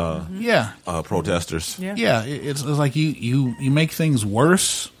Matter protesters. Yeah, it's like you make things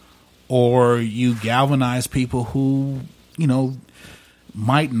worse, or you galvanize people who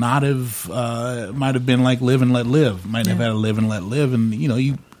might have been like live and let live, might have had a live and let live, and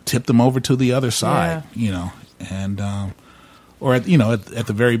you tip them over to the other side, and or at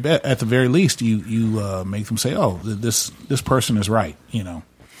the very least you make them say, oh, this person is right,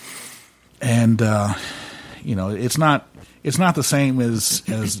 And it's not the same as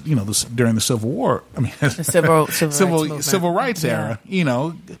during the Civil War. I mean, the civil rights era.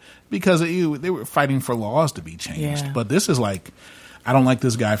 Because they were fighting for laws to be changed. Yeah. But this is like, I don't like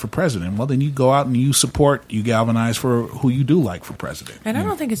this guy for president. Well, then you go out and you galvanize for who you do like for president. And I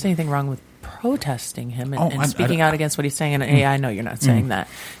don't think it's anything wrong with protesting him and speaking out against what he's saying. And I know you're not saying that.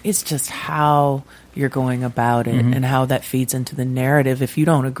 It's just how you're going about it and how that feeds into the narrative. If you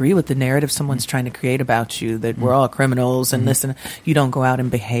don't agree with the narrative someone's trying to create about you, that we're all criminals and this, and you don't go out and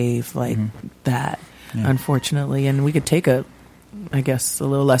behave like that, unfortunately. And we could take a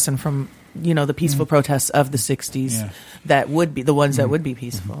little lesson from the peaceful protests of the 60s that would be the ones that would be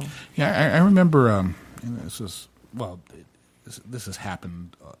peaceful. Yeah, I remember this was, this has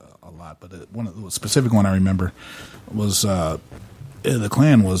happened a lot, but the specific one I remember was the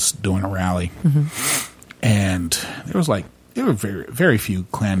Klan was doing a rally, and there were very, very few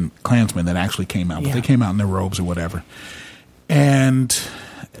Klansmen that actually came out, but they came out in their robes or whatever. And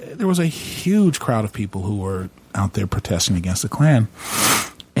there was a huge crowd of people who were out there protesting against the Klan.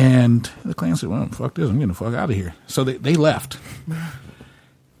 And the Klan said, well, fuck this, I'm getting the fuck out of here. So they left.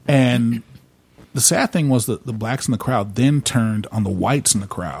 And the sad thing was that the blacks in the crowd then turned on the whites in the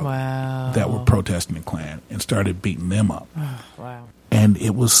crowd that were protesting the Klan and started beating them up. Wow. And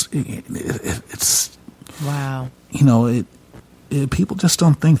it's wow. People just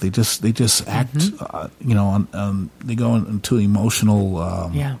don't think. They just act. They go into emotional.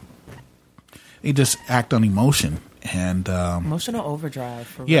 They just act on emotion and emotional overdrive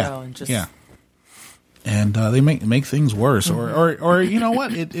for real. And just and they make things worse. Or you know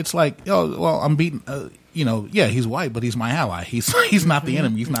what? It's like, oh well, I'm beating. He's white, but he's my ally. He's not the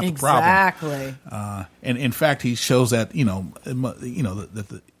enemy. He's not the problem. Exactly. And in fact, he shows that that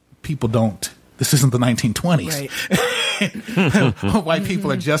the people don't. This isn't the 1920s. Right. White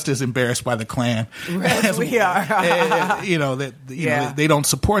people are just as embarrassed by the Klan as we are. They don't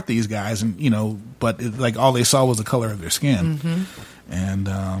support these guys, but all they saw was the color of their skin, and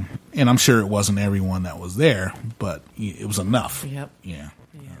I'm sure it wasn't everyone that was there, but it was enough. Yep. Yeah.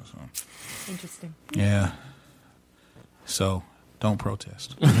 So. Interesting. Yeah. So. Don't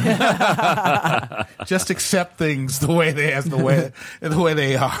protest. Just accept things the way they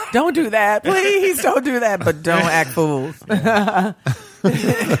are. Don't do that, please. Don't do that, but don't act fools.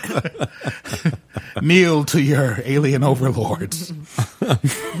 Kneel to your alien overlords. I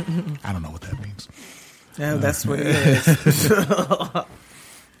don't know what that means. Yeah, that's what it is.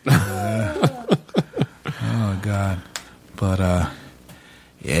 Oh God, but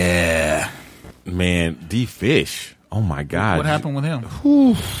yeah, man, D Fish. Oh my God! What happened with him?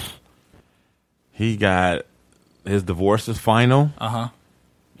 Whew. He got his divorce is final.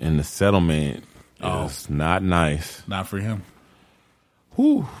 And the settlement is not nice. Not for him.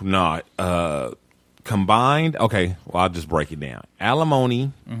 Whew. No. Combined. Okay. Well, I'll just break it down.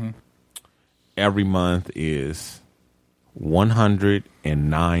 Alimony every month is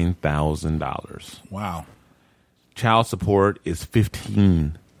 $109,000. Wow. Child support is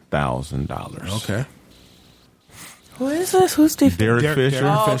 $15,000. Okay. Who is this? Who's Steve? Derek Fisher.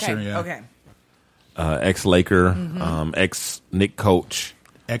 Oh, Fisher, okay. yeah. Okay. Ex-Laker, ex-Nick coach.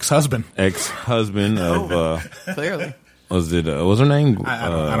 Ex-husband of clearly. Was it? What's her name?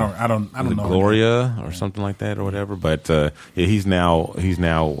 I don't know. Gloria or something like that or whatever. But he's now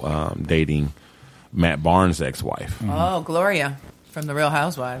dating Matt Barnes' ex-wife. Oh, Gloria from the Real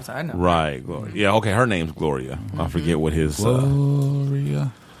Housewives. I know. Right, Gloria. Yeah, okay. Her name's Gloria. I forget what his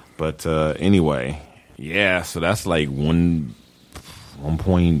Gloria. But anyway. Yeah, so that's like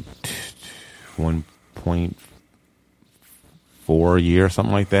 1.4 a year,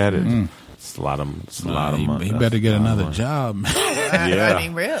 something like that. It's a lot of money. He better get another job. Yeah, I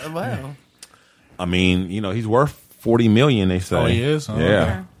mean, really? Wow. I mean, he's worth $40 million. They say. Oh, he is. Oh, yeah.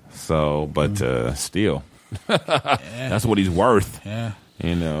 okay. So, but still, that's what he's worth. Yeah.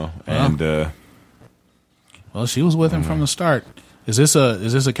 Well, she was with him from the start. Is this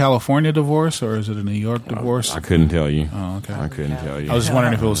a California divorce or is it a New York divorce? I couldn't tell you. Oh, okay. I couldn't tell you. I was just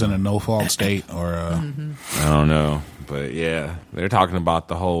wondering if it was in a no-fault state or. I don't know, but yeah, they're talking about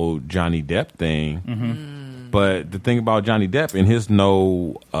the whole Johnny Depp thing. But the thing about Johnny Depp and his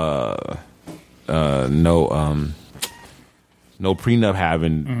no prenup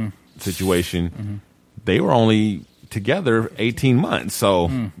having situation, they were only together 18 months. So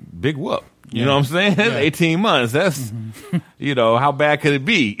big whoop. You know what I'm saying? Yeah. 18 months. That's, how bad could it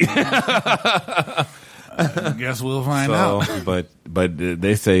be? I guess we'll find out. But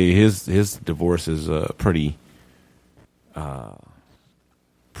they say his divorce is pretty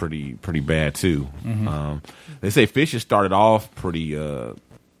bad too. They say Fisher started off pretty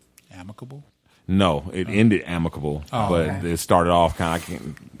amicable. No, it ended amicable, but it started off kind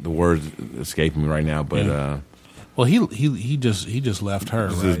of. The words escaping me right now, but. Well, he just left her.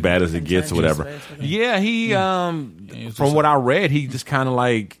 It's right? as bad as it gets, or whatever. Yeah, he from what I read, he just kind of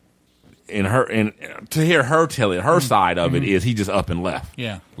like to hear her tell it, her side of it is he just up and left.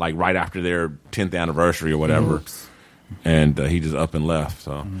 Yeah, like right after their 10th anniversary or whatever, and he just up and left.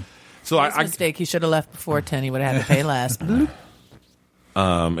 So, His mistake. He should have left before 10. He would have had to pay last.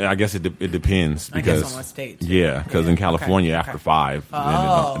 I guess it depends because I guess on what state. Yeah, because in California after 5, then it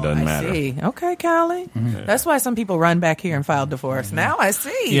doesn't matter. I see. Okay, Callie. That's why some people run back here and file divorce. Now I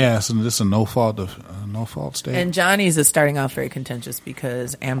see. Yeah, so this is a no fault state. And Johnny's is starting off very contentious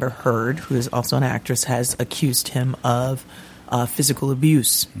because Amber Heard, who is also an actress, has accused him of physical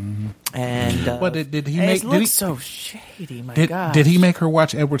abuse. And What did he it make? looks so shady. My God! Did he make her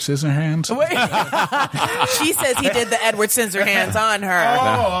watch Edward Scissorhands? She says he did the Edward Scissorhands on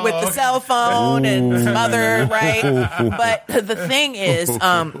her with the cell phone and some other right. But the thing is,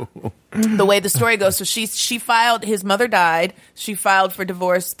 the way the story goes, so she filed. His mother died. She filed for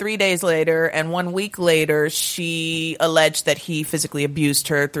divorce 3 days later, and 1 week later, she alleged that he physically abused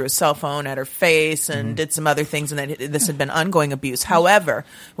her through a cell phone at her face and did some other things, and that this had been ongoing abuse. However,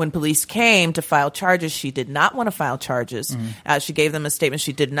 when police came to file charges, she did not want to file charges. She gave them a statement.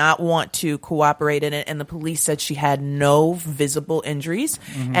 She did not want to cooperate in it, and the police said she had no visible injuries.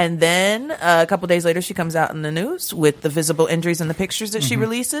 And then a couple days later, she comes out in the news with the visible injuries and the pictures that she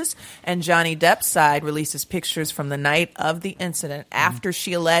releases. And Johnny Depp's side releases pictures from the night of the incident after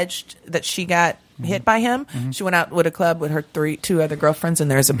she alleged that she got hit by him. She went out with a club with her two other girlfriends, and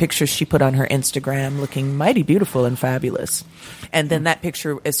there's a picture she put on her Instagram looking mighty beautiful and fabulous. And then that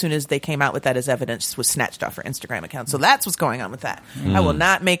picture, as soon as they came out with that as evidence, was snatched off her Instagram account. So that's what's going on with that. I will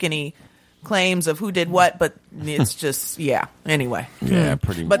not make any claims of who did what, but it's just, anyway. Yeah,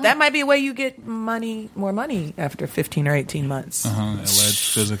 pretty much. But that might be a way you get more money after 15 or 18 months. Alleged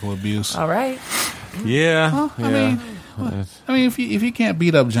physical abuse. All right. Yeah. Well, I mean, if you can't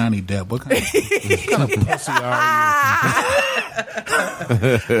beat up Johnny Depp, what kind of pussy are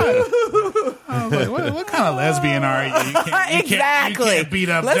you? What kind of lesbian are you? You can't beat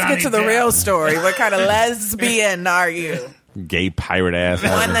up Let's Johnny get to the Depp. real story. What kind of lesbian are you? Gay pirate ass.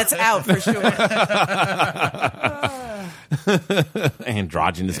 One that's out for sure.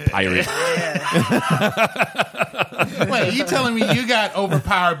 Androgynous pirate. Wait, you telling me you got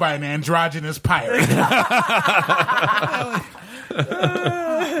overpowered by an androgynous pirate?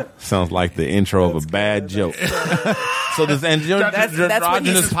 Sounds like the intro of a bad joke. So this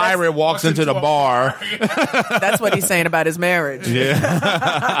androgynous pirate walks into the bar. That's what he's saying about his marriage.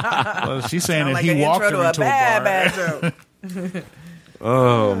 Yeah. Well, she's saying that like he an walked intro her to into a bad bar. joke.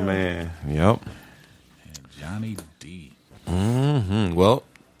 Oh, man. Yep. Johnny D. Well,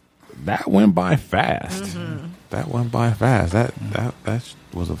 that went by fast. That went by fast. That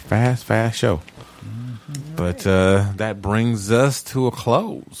was a fast show. But that brings us to a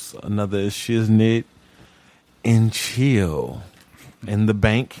close. Another Shiznit and Chill in the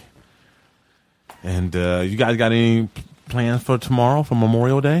bank. And you guys got any plans for tomorrow, for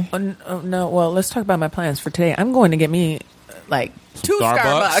Memorial Day? No, well, let's talk about my plans for today. I'm going to get me like two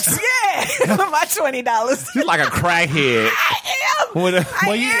Starbucks. Yeah, my $20. You're like a crackhead. I am. You know, I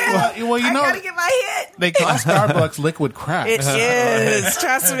gotta get my hit. they call Starbucks liquid crack. It is.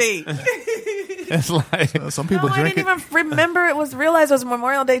 Trust me. It's like some people I drink didn't it. even realize it was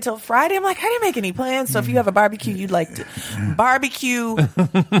Memorial Day till Friday. I'm like, I didn't make any plans. So if you have a barbecue, you'd like to barbecue.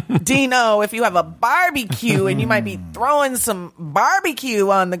 Dino, if you have a barbecue and you might be throwing some barbecue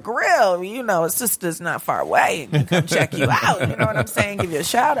on the grill, you know, sister's not far away. And come check you out. You know what I'm saying? Give you a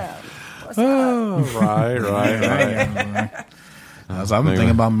shout out. Right. So I'm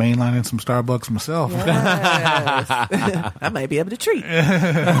thinking about mainlining some Starbucks myself. Yes. I might be able to treat.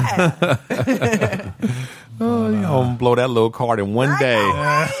 you gonna blow that little card in one day,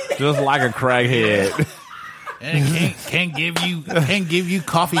 just like a crackhead. And can't give you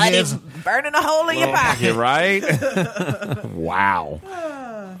coffee Buddy, heads. burning a hole in your pocket. You're right. Wow.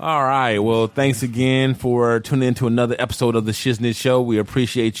 All right. Well, thanks again for tuning in to another episode of the Shiznit Show. We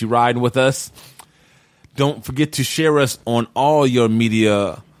appreciate you riding with us. Don't forget to share us on all your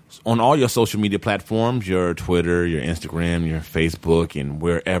media, on all your social media platforms, your Twitter, your Instagram, your Facebook, and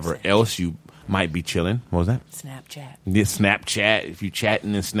wherever else you might be chilling. What was that? Snapchat. Yeah, Snapchat. If you're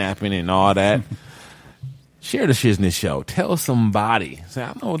chatting and snapping and all that. Share the Shiznit Show. Tell somebody. Say,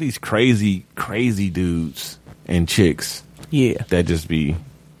 I know these crazy dudes and chicks. Yeah. That just be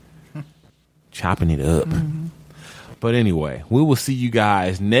chopping it up. But anyway, we will see you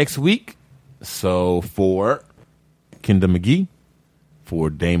guys next week. So for Kendra McGee, for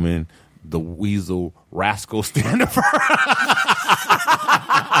Damon the Weasel Rascal Standifer.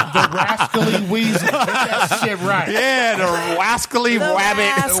 The rascally weasel. Get that shit right. Yeah, the rascally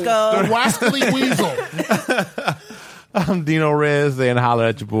rabbit. The rascally weasel. I'm Dino Rez saying holler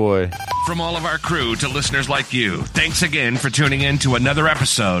at your boy. From all of our crew to listeners like you, thanks again for tuning in to another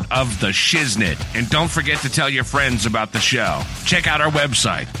episode of The Shiznit. And don't forget to tell your friends about the show. Check out our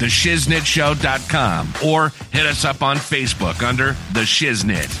website, theshiznitshow.com, or hit us up on Facebook under The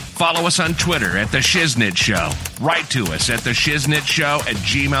Shiznit. Follow us on Twitter at The Shiznit Show. Write to us at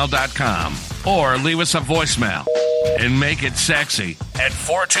theshiznitshow@gmail.com. Or leave us a voicemail and make it sexy at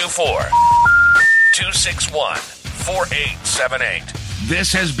 424-261-4878.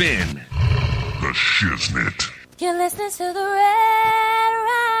 This has been The Shiznit. You're listening to the Red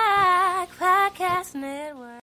Rock Podcast Network.